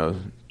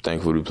 and,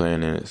 thankful to be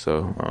playing in it.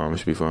 So, it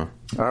should be fun.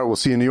 All right, we'll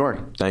see you in New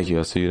York. Thank you.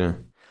 I'll see you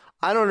then.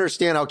 I don't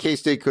understand how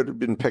K-State could have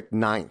been picked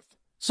 9th.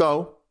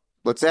 So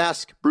let's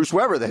ask Bruce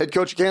Weber, the head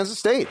coach of Kansas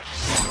State.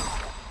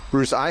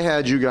 Bruce, I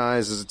had you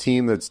guys as a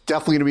team that's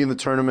definitely going to be in the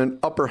tournament,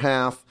 upper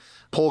half.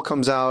 Poll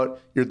comes out,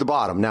 you're at the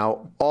bottom.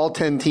 Now, all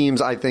 10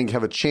 teams, I think,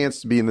 have a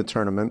chance to be in the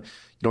tournament.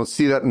 You don't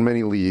see that in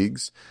many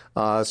leagues.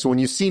 So when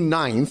you see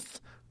 9th,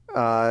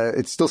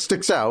 it still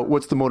sticks out.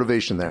 What's the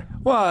motivation there?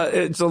 Well,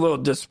 it's a little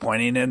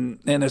disappointing,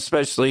 and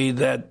especially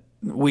that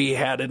we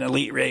had an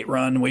Elite Eight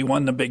run. We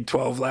won the Big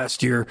 12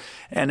 last year,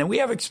 and we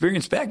have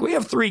experience back. We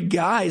have 3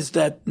 guys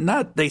that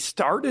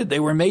they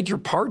were major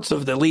parts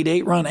of the Elite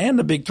Eight run and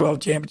the Big 12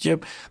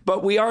 championship,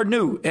 but we are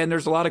new, and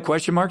there's a lot of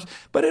question marks.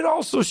 But it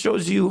also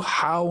shows you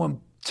how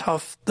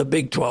tough the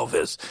Big 12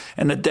 is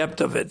and the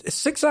depth of it.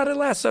 6 out of the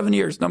last 7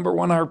 years, number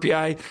 1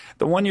 RPI.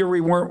 The 1 year we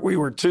weren't, we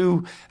were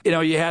 2.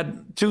 You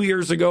had 2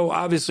 years ago,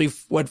 obviously,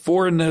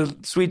 4 in the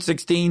Sweet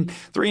 16,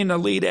 3 in the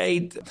Elite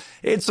 8.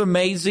 It's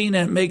amazing,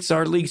 and it makes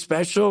our league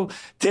special.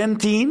 10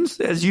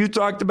 teams, as you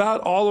talked about,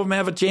 all of them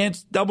have a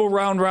chance, double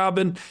round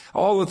robin,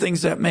 all the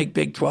things that make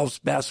Big 12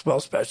 basketball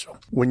special.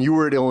 When you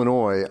were at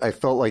Illinois, I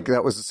felt like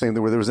that was the same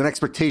thing, where there was an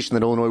expectation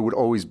that Illinois would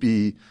always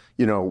be,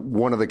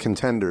 one of the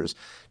contenders.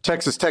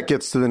 Texas Tech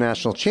gets to the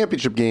national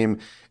championship game,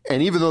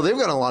 and even though they've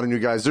got a lot of new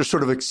guys, they're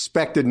sort of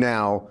expected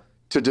now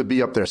to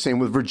be up there. Same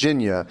with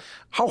Virginia.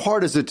 How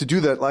hard is it to do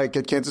that, like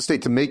at Kansas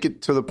State, to make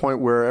it to the point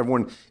where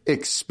everyone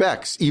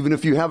expects, even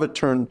if you have a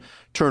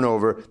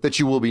turnover, that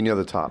you will be near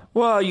the top?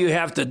 Well, you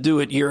have to do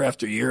it year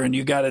after year, and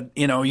you got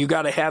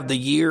to have the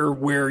year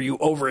where you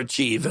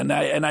overachieve. And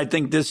I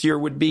think this year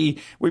we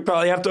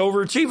probably have to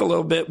overachieve a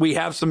little bit. We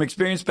have some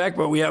experience back,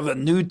 but we have a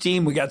new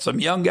team. We got some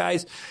young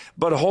guys,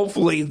 but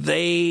hopefully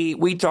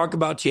we talk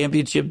about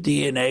championship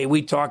DNA.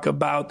 We talk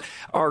about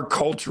our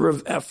culture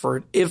of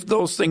effort. If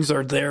those things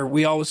are there,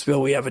 we always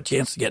feel we have a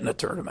chance to get in a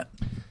tournament.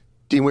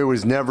 Dean Wade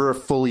was never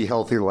fully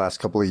healthy the last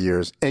couple of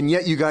years, and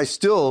yet you guys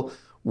still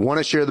want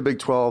to share the Big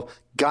 12,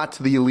 got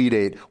to the Elite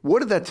Eight. What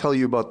did that tell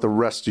you about the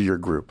rest of your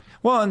group?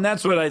 Well, and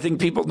that's what I think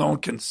people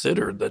don't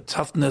consider, the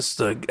toughness,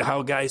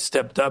 how guys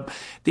stepped up.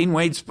 Dean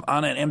Wade's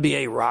on an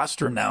NBA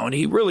roster now, and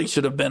he really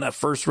should have been a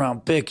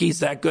first-round pick. He's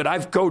that good.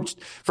 I've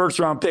coached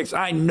first-round picks.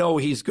 I know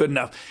he's good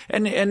enough.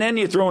 And then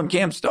you throw in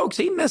Cam Stokes.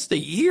 He missed a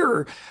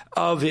year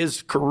of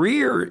his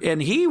career,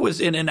 and he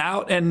was in and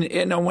out.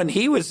 And when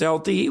he was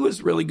healthy, he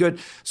was really good.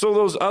 So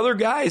those other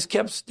guys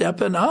kept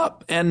stepping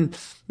up. And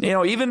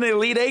even the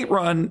Elite Eight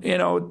run,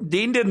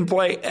 Dean didn't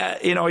play.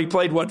 He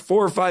played,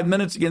 4 or 5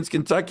 minutes against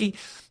Kentucky.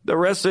 The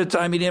rest of the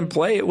time he didn't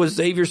play. It was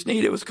Xavier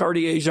Sneed. It was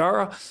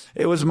Cartier-Jara.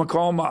 It was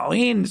McCall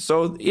Maline.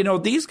 So,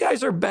 these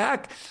guys are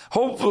back.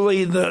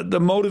 Hopefully the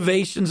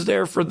motivation's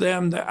there for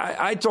them.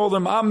 I told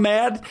them I'm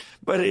mad,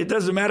 but it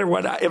doesn't matter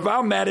if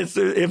I'm mad, it's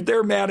if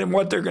they're mad and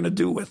what they're going to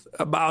do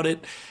about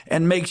it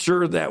and make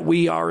sure that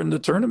we are in the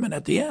tournament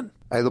at the end.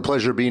 I had the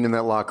pleasure of being in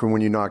that locker room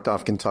when you knocked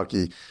off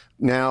Kentucky.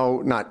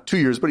 Now, not 2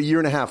 years, but a year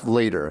and a half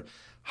later,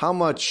 how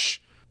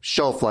much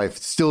shelf life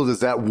still does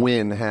that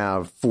win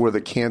have for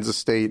the Kansas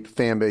State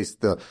fan base,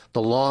 the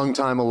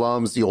longtime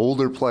alums, the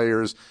older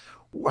players?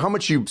 How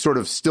much you sort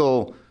of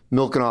still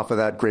milking off of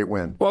that great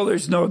win? Well,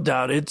 there's no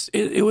doubt.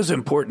 It was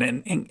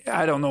important. And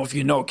I don't know if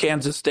you know,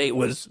 Kansas State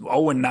was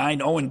 0-9,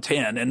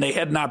 0-10, and they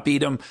had not beat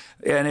them.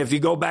 And if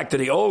you go back to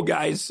the old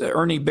guys,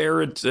 Ernie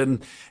Barrett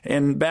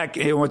and back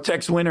with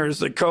Tex Winter as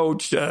the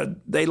coach,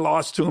 they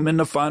lost to him in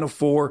the Final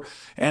Four,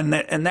 and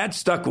that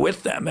stuck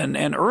with them.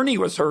 And Ernie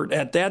was hurt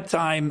at that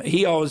time.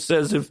 He always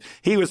says if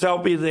he was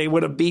healthy, they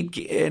would have beat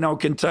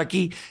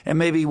Kentucky and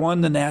maybe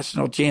won the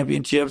national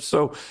championship.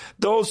 So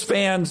those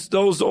fans,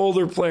 those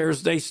older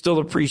players, they still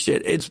appreciate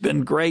it. It's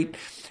been great.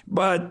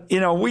 But,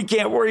 we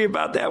can't worry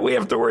about that. We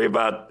have to worry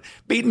about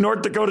beating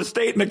North Dakota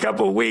State in a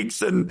couple of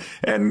weeks and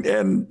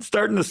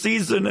starting the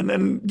season and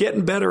then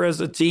getting better as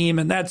a team.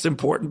 And that's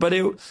important. But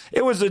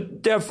it was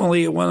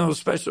definitely one of those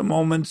special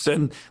moments.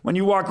 And when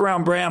you walk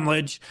around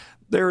Bramlage,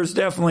 there is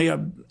definitely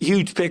a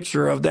huge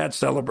picture of that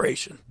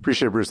celebration.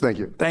 Appreciate it, Bruce. Thank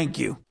you. Thank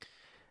you.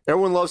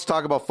 Everyone loves to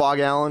talk about Fog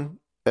Allen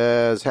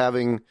as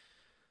having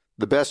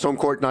the best home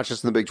court, not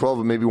just in the Big 12,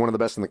 but maybe one of the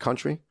best in the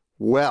country.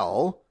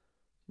 Well,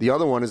 the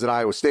other one is at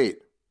Iowa State.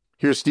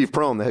 Here's Steve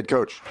Prohm, the head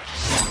coach.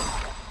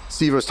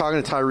 Steve, I was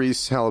talking to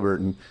Tyrese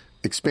Halliburton.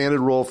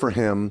 Expanded role for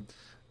him.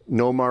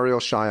 No Mario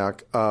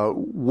Shayak.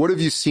 What have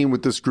you seen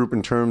with this group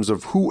in terms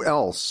of who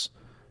else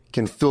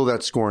can fill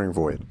that scoring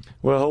void?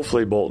 Well,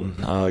 hopefully Bolton,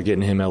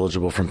 getting him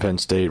eligible from Penn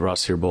State,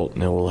 Rossier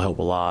Bolton, it will help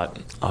a lot.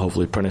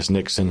 Hopefully Prentice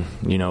Nixon,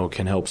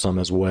 can help some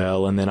as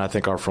well. And then I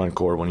think our front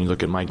court, when you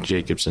look at Mike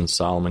Jacobson,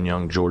 Solomon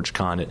Young, George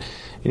Condit,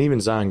 and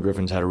even Zion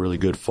Griffin's had a really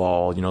good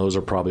fall. Those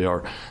are probably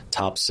our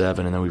top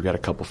 7, and then we've got a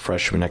couple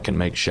freshmen that can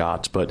make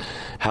shots. But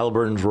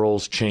Halliburton's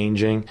role's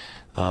changing.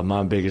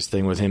 My biggest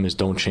thing with him is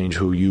don't change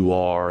who you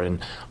are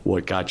and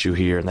what got you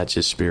here, and that's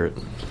his spirit.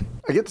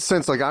 I get the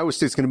sense like Iowa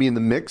State's going to be in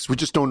the mix. We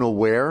just don't know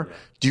where.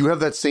 Do you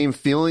have that same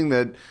feeling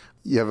that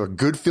you have a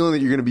good feeling that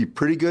you're going to be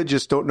pretty good,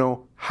 just don't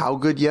know how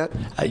good yet?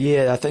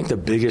 Yeah, I think the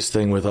biggest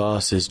thing with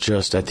us is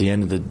just at the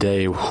end of the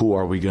day, who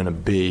are we going to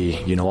be?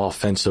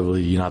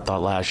 Offensively, I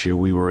thought last year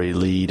we were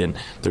elite, and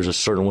there's a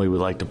certain way we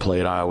like to play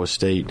at Iowa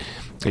State.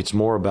 It's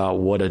more about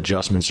what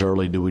adjustments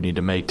early do we need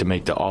to make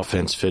the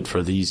offense fit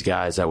for these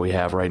guys that we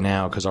have right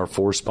now, because our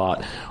 4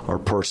 spot, our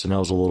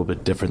personnel is a little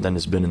bit different than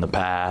it's been in the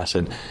past,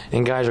 and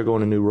guys are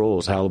going to new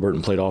roles.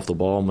 Halliburton played off the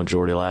ball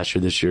majority last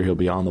year. This year he'll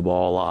be on the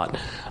ball a lot.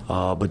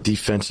 But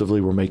defensively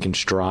we're making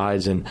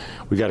strides, and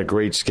we got a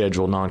great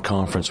schedule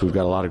non-conference. We've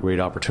got a lot of great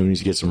opportunities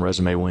to get some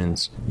resume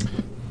wins.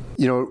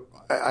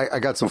 I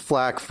got some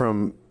flack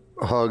from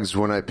Hugs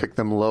when I picked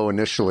them low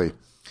initially,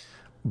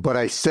 but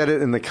I said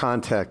it in the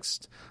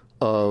context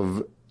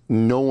of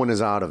no one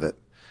is out of it.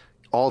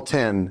 All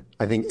 10,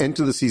 I think,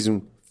 enter the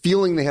season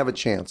feeling they have a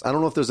chance. I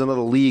don't know if there's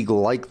another league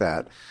like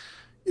that.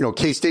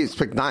 K-State's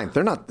picked 9th.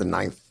 They're not the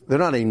 9th. They're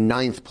not a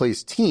 9th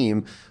place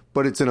team,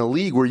 but it's in a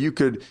league where you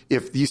could,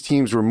 if these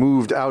teams were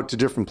moved out to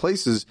different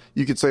places,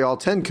 you could say all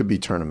 10 could be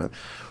tournament.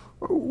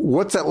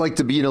 What's that like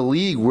to be in a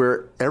league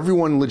where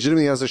everyone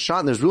legitimately has a shot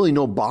and there's really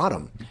no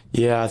bottom?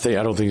 Yeah, I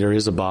don't think there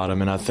is a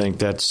bottom, and I think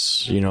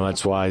that's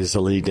why it's a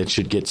league that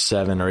should get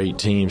 7 or 8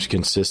 teams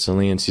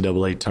consistently in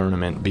NCAA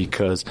tournament,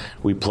 because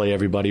we play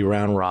everybody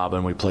round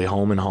robin, we play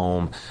home and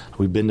home.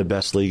 We've been the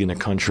best league in the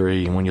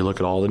country, and when you look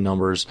at all the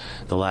numbers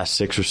the last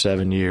 6 or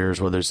 7 years,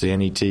 whether it's the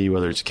NET,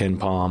 whether it's Ken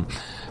Pom,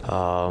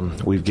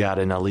 we've got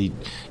an elite,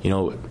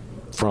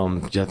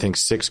 from, I think,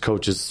 6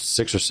 coaches,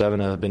 6 or 7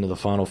 have been to the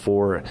Final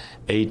Four,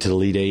 8 to the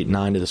Elite 8,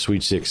 9 to the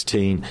Sweet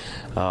 16.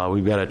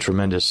 We've got a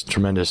tremendous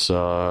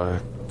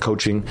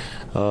coaching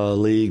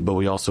league, but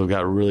we also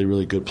got really,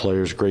 really good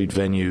players, great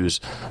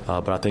venues.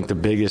 But I think the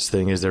biggest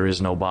thing is there is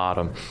no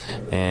bottom.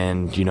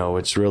 And,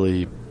 it's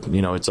really,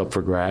 it's up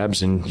for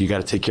grabs, and you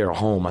got to take care of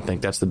home. I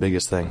think that's the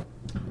biggest thing.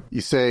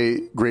 You say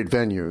great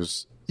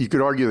venues. You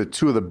could argue that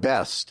 2 of the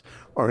best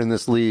are in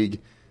this league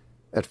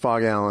at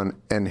Fog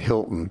Allen and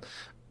Hilton.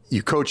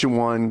 You coach in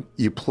one,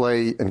 you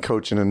play and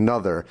coach in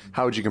another.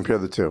 How would you compare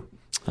the 2?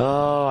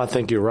 I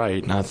think you're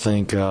right. I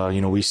think,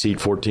 we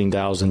seat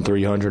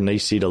 14,300 and they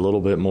seat a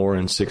little bit more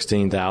in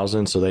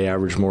 16,000, so they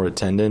average more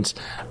attendance.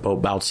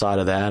 But outside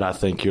of that, I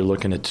think you're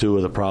looking at two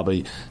of the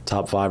probably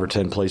top 5 or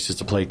 10 places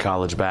to play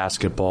college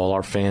basketball.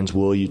 Our fans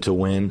will you to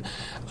win.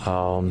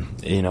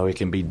 It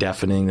can be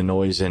deafening, the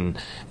noise in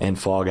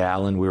Fog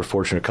Allen. We were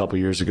fortunate a couple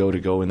years ago to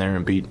go in there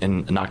and beat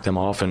and knock them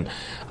off and,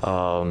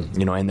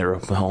 in their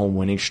home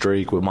winning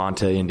streak with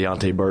Monte and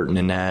Deontay Burton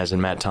and Naz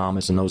and Matt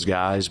Thomas and those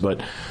guys.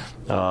 But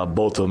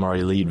both of them are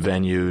elite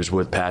venues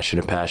with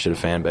passionate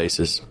fan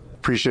bases.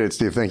 Appreciate it,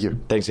 Steve. Thank you.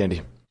 Thanks,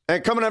 Andy.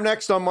 And coming up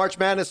next on March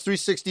Madness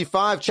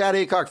 365, Chad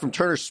Aycock from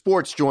Turner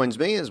Sports joins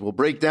me as we'll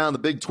break down the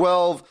Big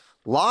 12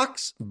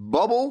 locks,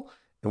 bubble,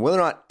 and whether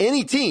or not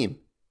any team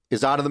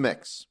is out of the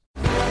mix.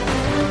 And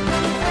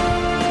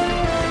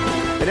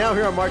now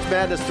here on March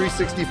Madness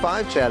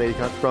 365, Chad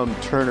Aycock from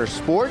Turner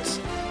Sports.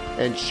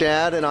 And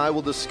Chad and I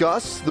will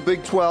discuss the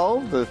Big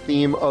 12, the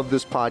theme of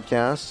this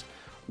podcast,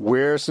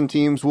 where some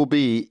teams will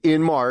be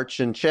in March.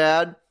 And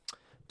Chad,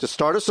 to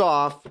start us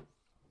off,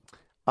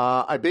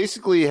 I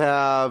basically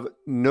have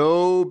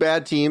no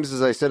bad teams,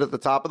 as I said at the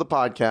top of the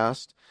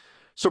podcast.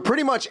 So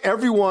pretty much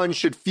everyone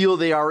should feel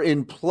they are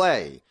in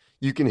play.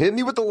 You can hit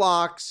me with the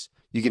locks.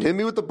 You can hit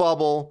me with the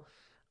bubble.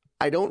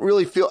 I don't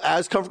really feel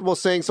as comfortable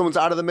saying someone's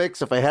out of the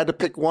mix. If I had to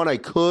pick one, I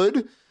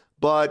could.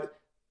 But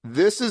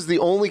this is the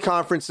only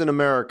conference in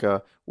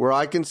America where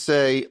I can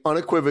say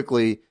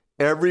unequivocally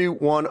every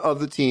one of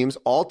the teams,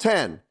 all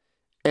 10,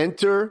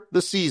 enter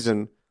the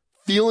season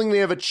feeling they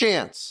have a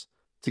chance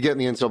to get in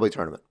the NCAA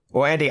tournament.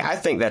 Well, Andy, I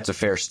think that's a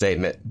fair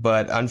statement.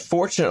 But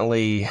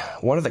unfortunately,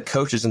 one of the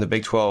coaches in the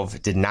Big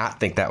 12 did not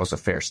think that was a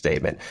fair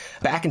statement.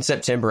 Back in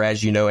September,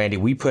 as you know, Andy,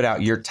 we put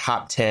out your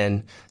top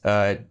 10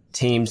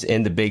 teams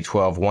in the Big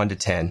 12, 1 to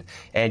 10.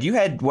 And you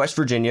had West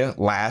Virginia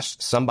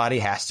last. Somebody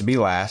has to be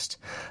last.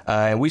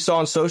 And we saw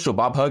on social,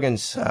 Bob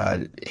Huggins,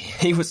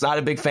 he was not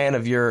a big fan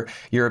of your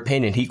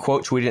opinion. He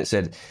quote tweeted and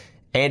said,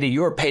 "Andy,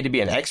 you are paid to be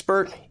an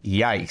expert?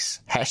 Yikes.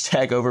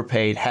 Hashtag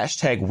overpaid.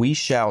 Hashtag we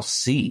shall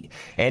see."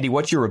 Andy,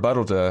 what's your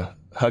rebuttal to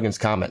Huggins'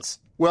 comments?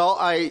 Well,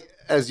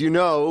 as you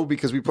know,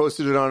 because we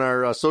posted it on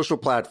our social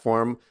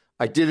platform,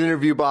 I did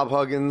interview Bob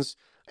Huggins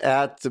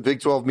at the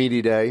Big 12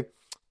 Media Day.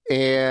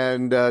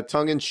 And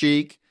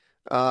tongue-in-cheek,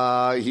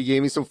 he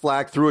gave me some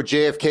flack, threw a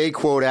JFK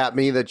quote at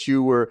me that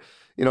you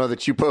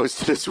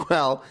posted as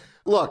well.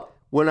 Look,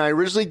 when I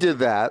originally did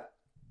that,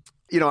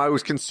 I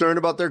was concerned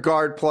about their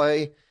guard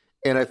play.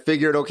 And I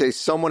figured, okay,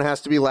 someone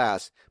has to be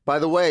last. By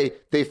the way,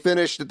 they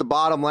finished at the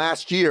bottom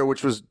last year,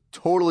 which was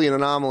totally an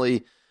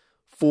anomaly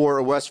for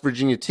a West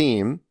Virginia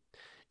team.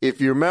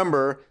 If you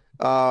remember,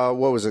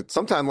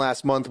 sometime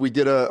last month, we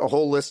did a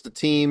whole list of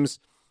teams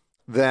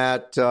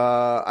that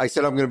I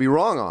said I'm going to be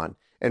wrong on.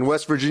 And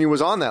West Virginia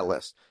was on that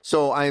list.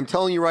 So I am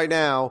telling you right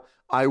now,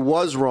 I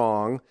was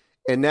wrong.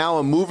 And now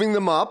I'm moving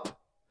them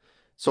up.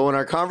 So in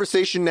our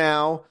conversation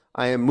now,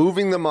 I am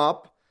moving them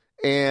up.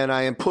 And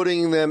I am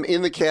putting them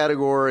in the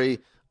category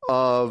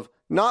of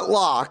not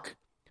lock,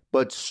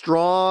 but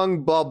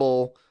strong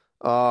bubble,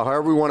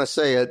 however we want to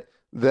say it,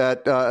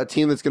 that a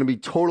team that's going to be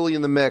totally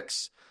in the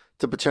mix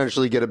to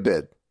potentially get a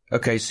bid.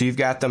 Okay, so you've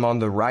got them on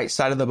the right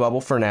side of the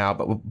bubble for now.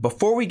 But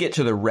before we get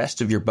to the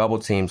rest of your bubble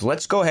teams,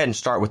 let's go ahead and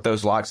start with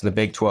those locks in the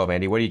Big 12.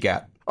 Andy, what do you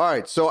got? All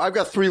right, so I've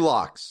got 3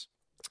 locks.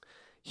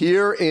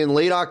 Here in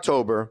late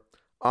October,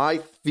 I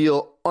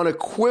feel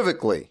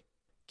unequivocally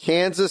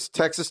Kansas,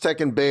 Texas Tech,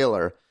 and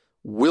Baylor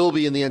will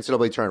be in the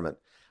NCAA tournament.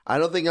 I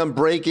don't think I'm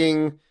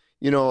breaking,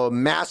 a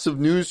massive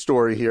news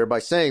story here by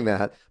saying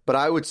that, but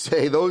I would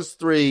say those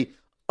 3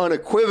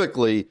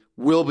 unequivocally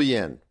will be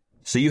in.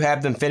 So you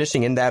have them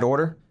finishing in that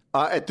order?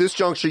 At this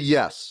juncture,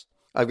 yes.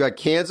 I've got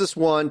Kansas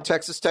 1,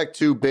 Texas Tech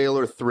 2,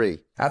 Baylor 3.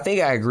 I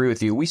think I agree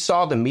with you. We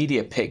saw the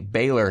media pick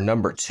Baylor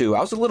number 2. I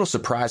was a little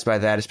surprised by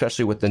that,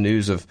 especially with the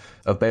news of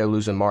Baylor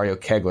losing Mario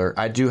Kegler.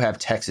 I do have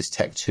Texas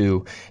Tech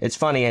 2. It's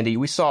funny, Andy.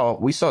 We saw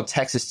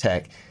Texas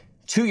Tech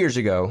 2 years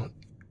ago,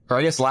 or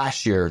I guess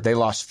last year. They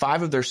lost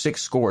 5 of their 6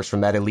 scores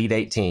from that Elite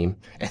 8 team,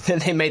 and then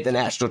they made the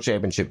national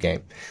championship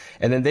game.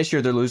 And then this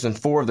year they're losing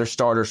 4 of their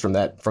starters from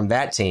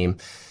that team.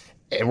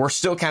 And we're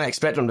still kind of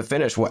expecting them to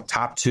finish,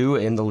 top 2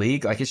 in the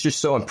league? Like, it's just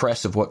so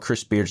impressive what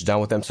Chris Beard's done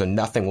with them, so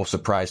nothing will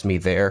surprise me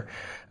there.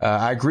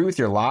 I agree with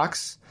your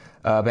locks.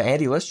 But,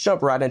 Andy, let's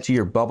jump right into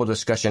your bubble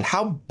discussion.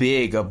 How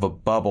big of a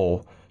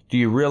bubble do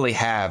you really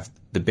have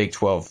the Big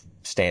 12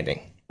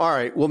 standing? All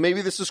right, well,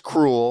 maybe this is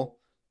cruel,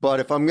 but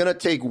if I'm going to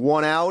take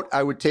one out,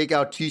 I would take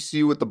out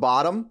TCU at the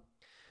bottom.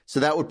 So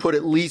that would put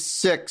at least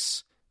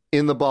 6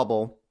 in the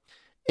bubble.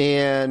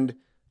 And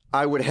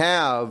I would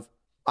have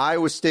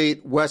Iowa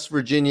State, West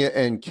Virginia,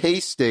 and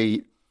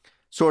K-State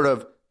sort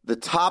of the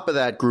top of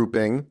that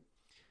grouping.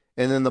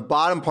 And then the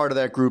bottom part of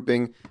that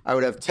grouping, I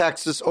would have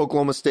Texas,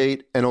 Oklahoma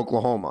State, and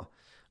Oklahoma.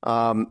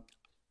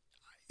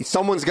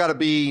 Someone's got to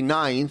be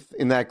 9th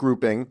in that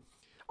grouping.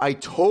 I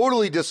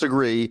totally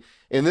disagree.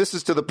 And this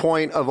is to the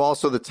point of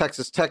also the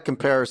Texas Tech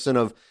comparison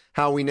of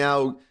how we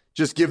now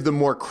just give them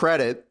more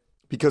credit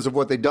because of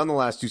what they've done the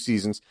last 2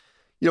 seasons.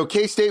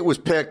 K-State was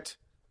picked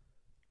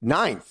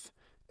 9th.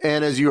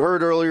 And as you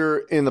heard earlier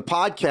in the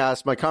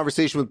podcast, my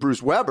conversation with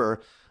Bruce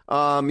Weber,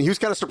 he was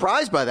kind of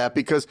surprised by that,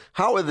 because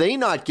how are they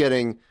not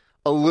getting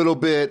a little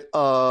bit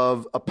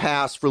of a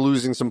pass for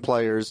losing some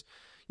players?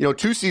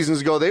 2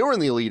 seasons ago, they were in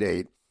the Elite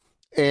Eight,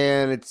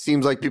 and it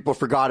seems like people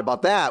forgot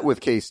about that with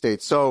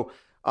K-State. So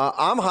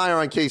I'm higher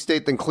on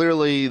K-State than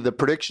clearly the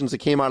predictions that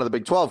came out of the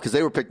Big 12, because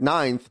they were picked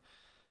 9th,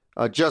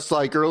 just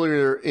like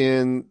earlier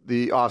in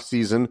the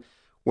offseason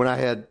when I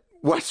had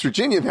West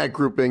Virginia in that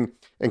grouping,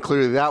 and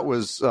clearly that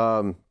was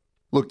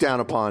looked down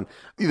upon.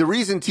 The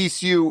reason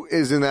TCU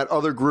is in that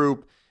other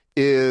group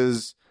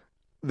is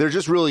they're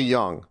just really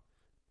young.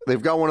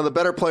 They've got one of the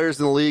better players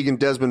in the league in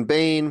Desmond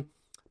Bain,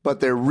 but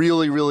they're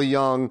really, really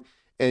young.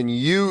 And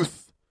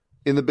youth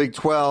in the Big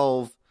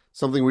 12,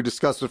 something we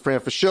discussed with Fran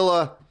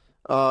Fraschilla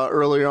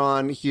earlier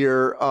on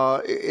here,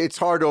 it's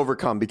hard to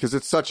overcome because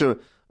it's such a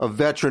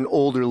veteran,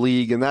 older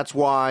league. And that's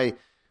why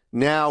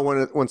now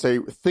once I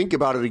think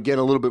about it again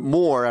a little bit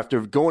more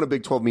after going to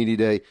Big 12 Media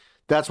Day,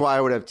 that's why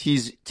I would have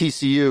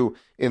TCU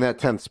in that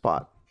 10th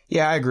spot.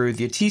 Yeah, I agree with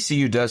you.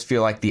 TCU does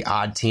feel like the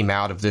odd team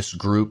out of this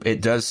group.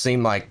 It does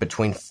seem like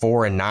between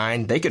 4 and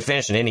 9, they could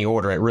finish in any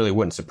order. It really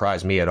wouldn't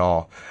surprise me at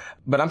all.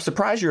 But I'm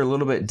surprised you're a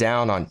little bit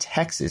down on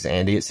Texas,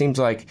 Andy. It seems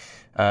like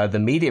the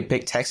media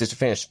picked Texas to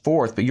finish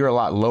 4th, but you're a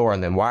lot lower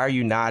on them. Why are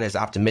you not as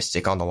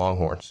optimistic on the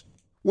Longhorns?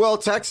 Well,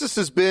 Texas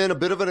has been a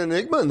bit of an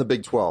enigma in the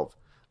Big 12.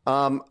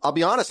 I'll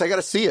be honest, I got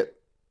to see it.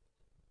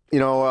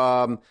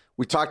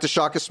 We talked to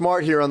Shaka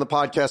Smart here on the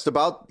podcast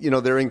about,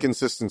 their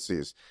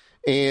inconsistencies.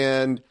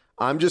 And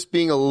I'm just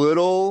being a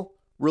little,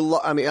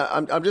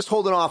 I'm just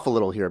holding off a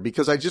little here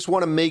because I just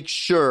want to make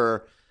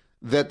sure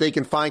that they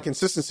can find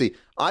consistency.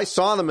 I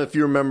saw them, if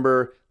you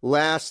remember,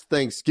 last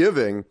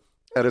Thanksgiving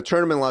at a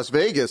tournament in Las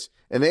Vegas,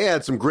 and they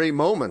had some great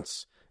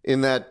moments in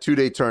that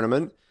 2-day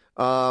tournament.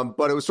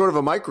 But it was sort of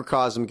a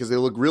microcosm because they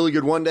looked really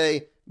good one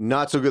day,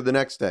 not so good the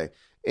next day.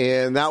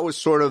 And that was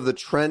sort of the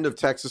trend of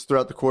Texas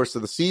throughout the course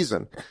of the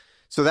season.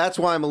 So that's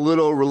why I'm a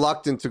little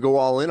reluctant to go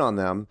all in on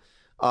them.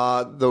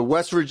 The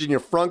West Virginia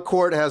front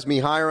court has me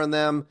higher on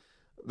them.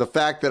 The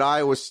fact that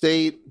Iowa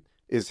State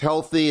is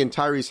healthy and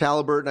Tyrese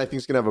Halliburton, I think,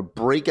 is going to have a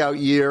breakout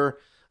year.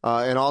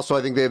 And also,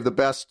 I think they have the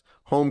best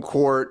home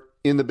court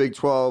in the Big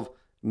 12,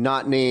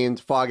 not named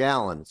Fog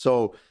Allen.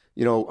 So,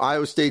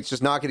 Iowa State's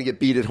just not going to get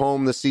beat at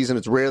home this season.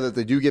 It's rare that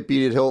they do get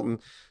beat at Hilton.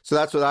 So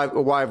that's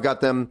why I've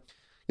got them,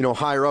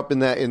 higher up in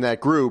that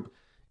group.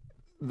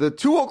 The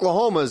 2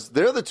 Oklahomas,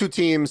 they're the 2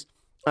 teams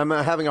I'm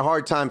having a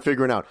hard time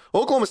figuring out.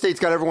 Oklahoma State's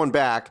got everyone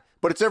back,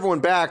 but it's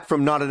everyone back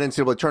from not an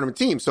NCAA tournament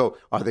team. So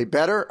are they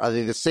better? Are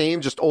they the same,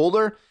 just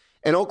older?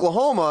 And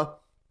Oklahoma,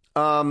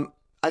 I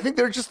think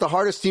they're just the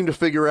hardest team to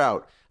figure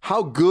out.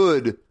 How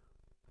good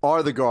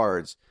are the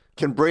guards?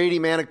 Can Brady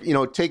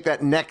Manick, take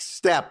that next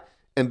step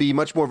and be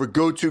much more of a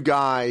go-to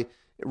guy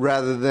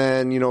rather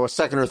than, a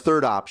second or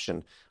third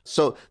option?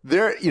 So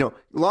there,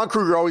 Lon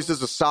Kruger always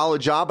does a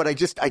solid job, but I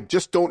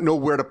just don't know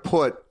where to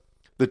put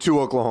the 2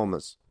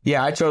 Oklahomas.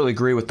 Yeah, I totally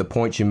agree with the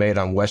point you made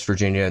on West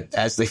Virginia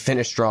as they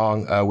finish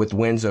strong with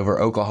wins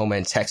over Oklahoma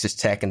and Texas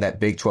Tech in that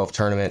Big 12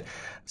 tournament.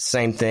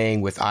 Same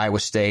thing with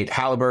Iowa State.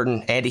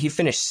 Halliburton, Andy, he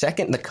finished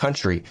 2nd in the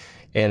country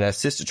in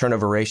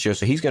assist-to-turnover ratio,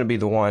 so he's going to be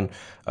the one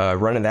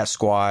running that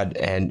squad.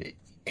 And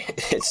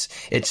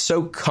it's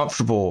so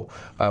comfortable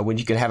when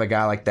you can have a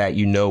guy like that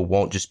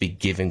won't just be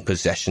giving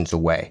possessions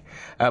away.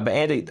 But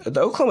Andy,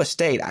 the Oklahoma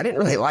State, I didn't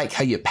really like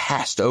how you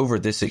passed over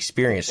this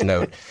experience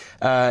note.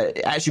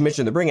 As you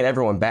mentioned, they're bringing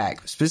everyone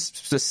back,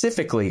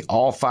 specifically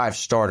all 5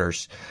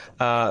 starters.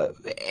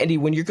 Andy,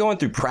 when you're going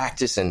through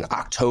practice in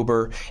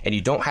October and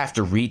you don't have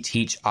to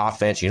reteach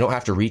offense, you don't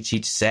have to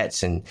reteach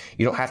sets, and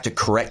you don't have to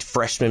correct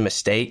freshman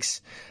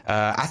mistakes,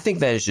 I think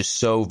that is just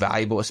so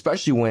valuable,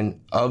 especially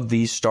when of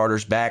these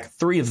starters back,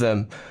 3 of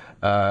them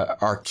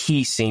are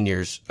key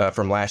seniors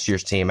from last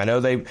year's team. I know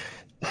they,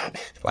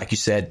 like you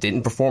said,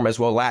 didn't perform as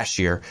well last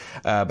year,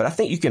 but I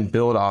think you can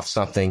build off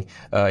something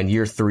in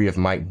year 3 of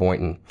Mike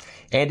Boynton.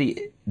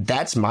 Andy,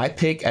 that's my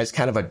pick as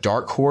kind of a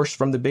dark horse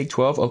from the Big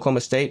 12,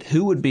 Oklahoma State.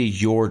 Who would be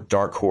your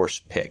dark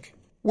horse pick?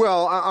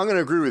 Well, I'm going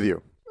to agree with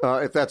you,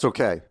 if that's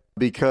okay,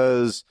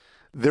 because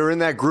they're in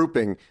that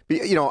grouping.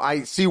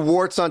 I see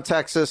warts on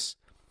Texas.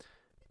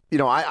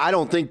 I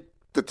don't think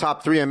the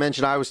top 3 I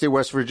mentioned, Iowa State,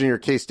 West Virginia, or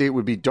K-State,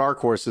 would be dark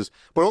horses.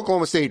 But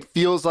Oklahoma State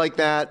feels like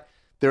that.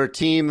 They're a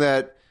team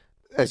that,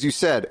 as you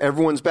said,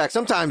 everyone's back.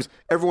 Sometimes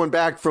everyone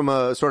back from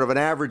a sort of an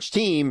average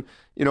team,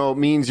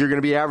 means you're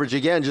going to be average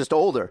again, just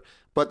older.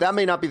 But that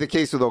may not be the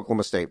case with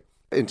Oklahoma State.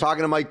 In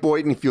talking to Mike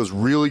Boynton, he feels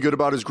really good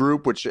about his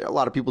group, which a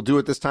lot of people do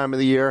at this time of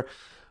the year.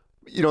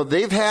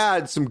 They've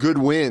had some good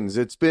wins.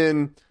 It's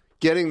been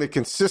getting the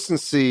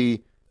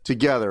consistency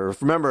together.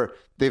 Remember,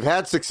 they've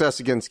had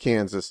success against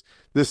Kansas.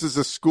 This is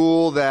a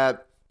school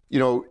that,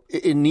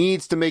 it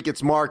needs to make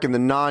its mark in the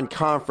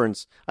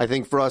non-conference, I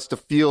think, for us to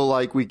feel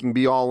like we can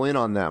be all in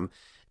on them.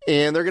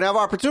 And they're going to have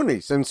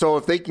opportunities. And so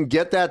if they can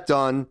get that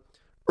done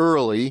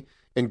early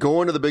and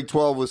go into the Big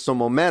 12 with some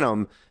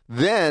momentum,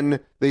 then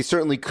they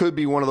certainly could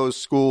be one of those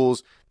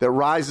schools that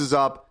rises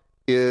up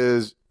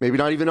is maybe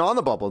not even on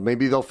the bubble.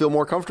 Maybe they'll feel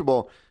more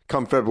comfortable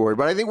come February.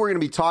 But I think we're going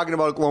to be talking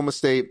about Oklahoma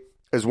State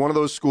as one of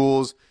those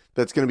schools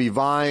that's going to be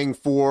vying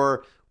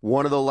for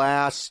one of the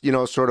last,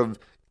 sort of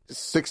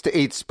 6 to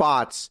 8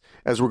 spots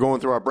as we're going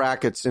through our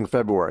brackets in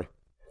February.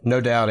 No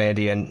doubt,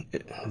 Andy. And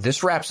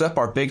this wraps up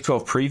our Big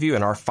 12 preview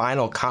and our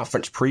final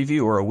conference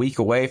preview. We're a week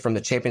away from the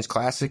Champions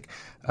Classic.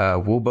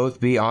 We'll both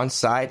be on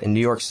site in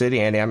New York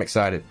City. Andy, I'm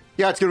excited.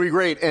 Yeah, it's going to be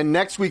great. And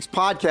next week's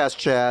podcast,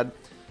 Chad,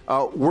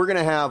 we're going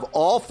to have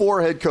all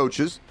 4 head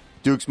coaches,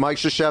 Duke's Mike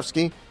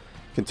Krzyzewski,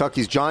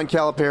 Kentucky's John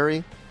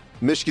Calipari,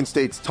 Michigan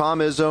State's Tom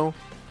Izzo,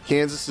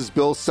 Kansas's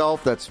Bill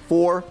Self. That's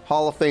 4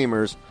 Hall of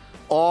Famers,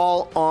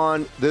 all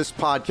on this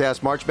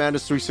podcast, March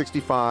Madness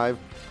 365.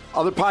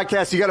 Other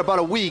podcasts, you got about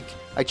a week.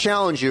 I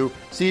challenge you,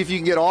 see if you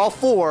can get all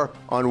 4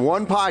 on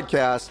one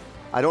podcast.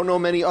 I don't know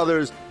many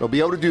others that'll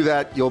be able to do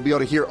that. You'll be able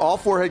to hear all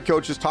 4 head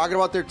coaches talking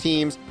about their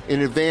teams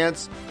in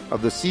advance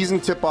of the season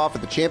tip-off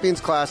at the Champions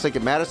Classic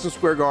at Madison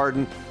Square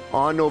Garden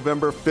on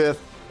November 5th.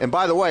 And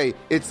by the way,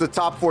 it's the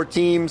top 4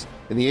 teams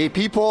in the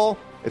AP poll.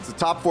 It's the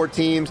top 4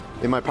 teams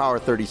in my Power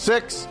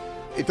 36.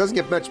 It doesn't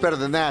get much better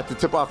than that to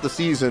tip off the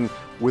season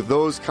with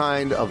those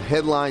kind of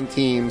headline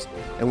teams,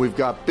 and we've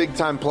got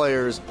big-time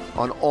players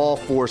on all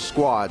 4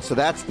 squads. So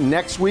that's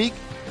next week.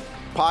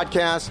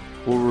 Podcast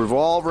will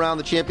revolve around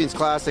the Champions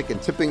Classic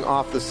and tipping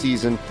off the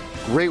season.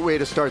 Great way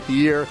to start the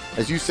year.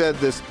 As you said,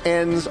 this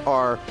ends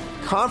our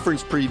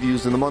conference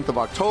previews in the month of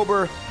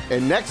October,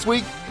 and next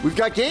week we've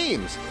got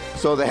games.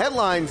 So the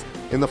headlines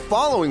in the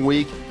following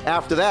week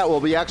after that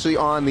will be actually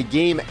on the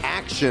game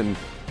action,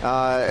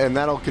 and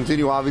that'll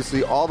continue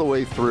obviously all the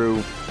way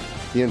through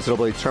the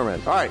NCAA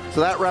tournament. All right,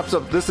 so that wraps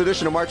up this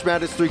edition of March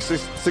Madness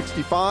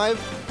 365.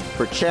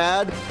 For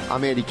Chad,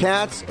 I'm Andy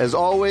Katz. As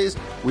always,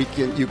 you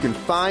can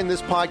find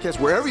this podcast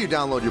wherever you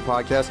download your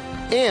podcast,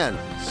 and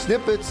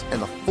snippets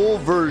and the full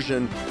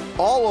version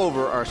all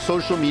over our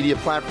social media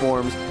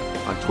platforms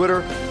on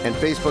Twitter and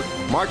Facebook.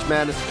 March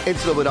Madness,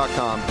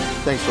 NCAA.com.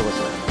 Thanks for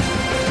listening.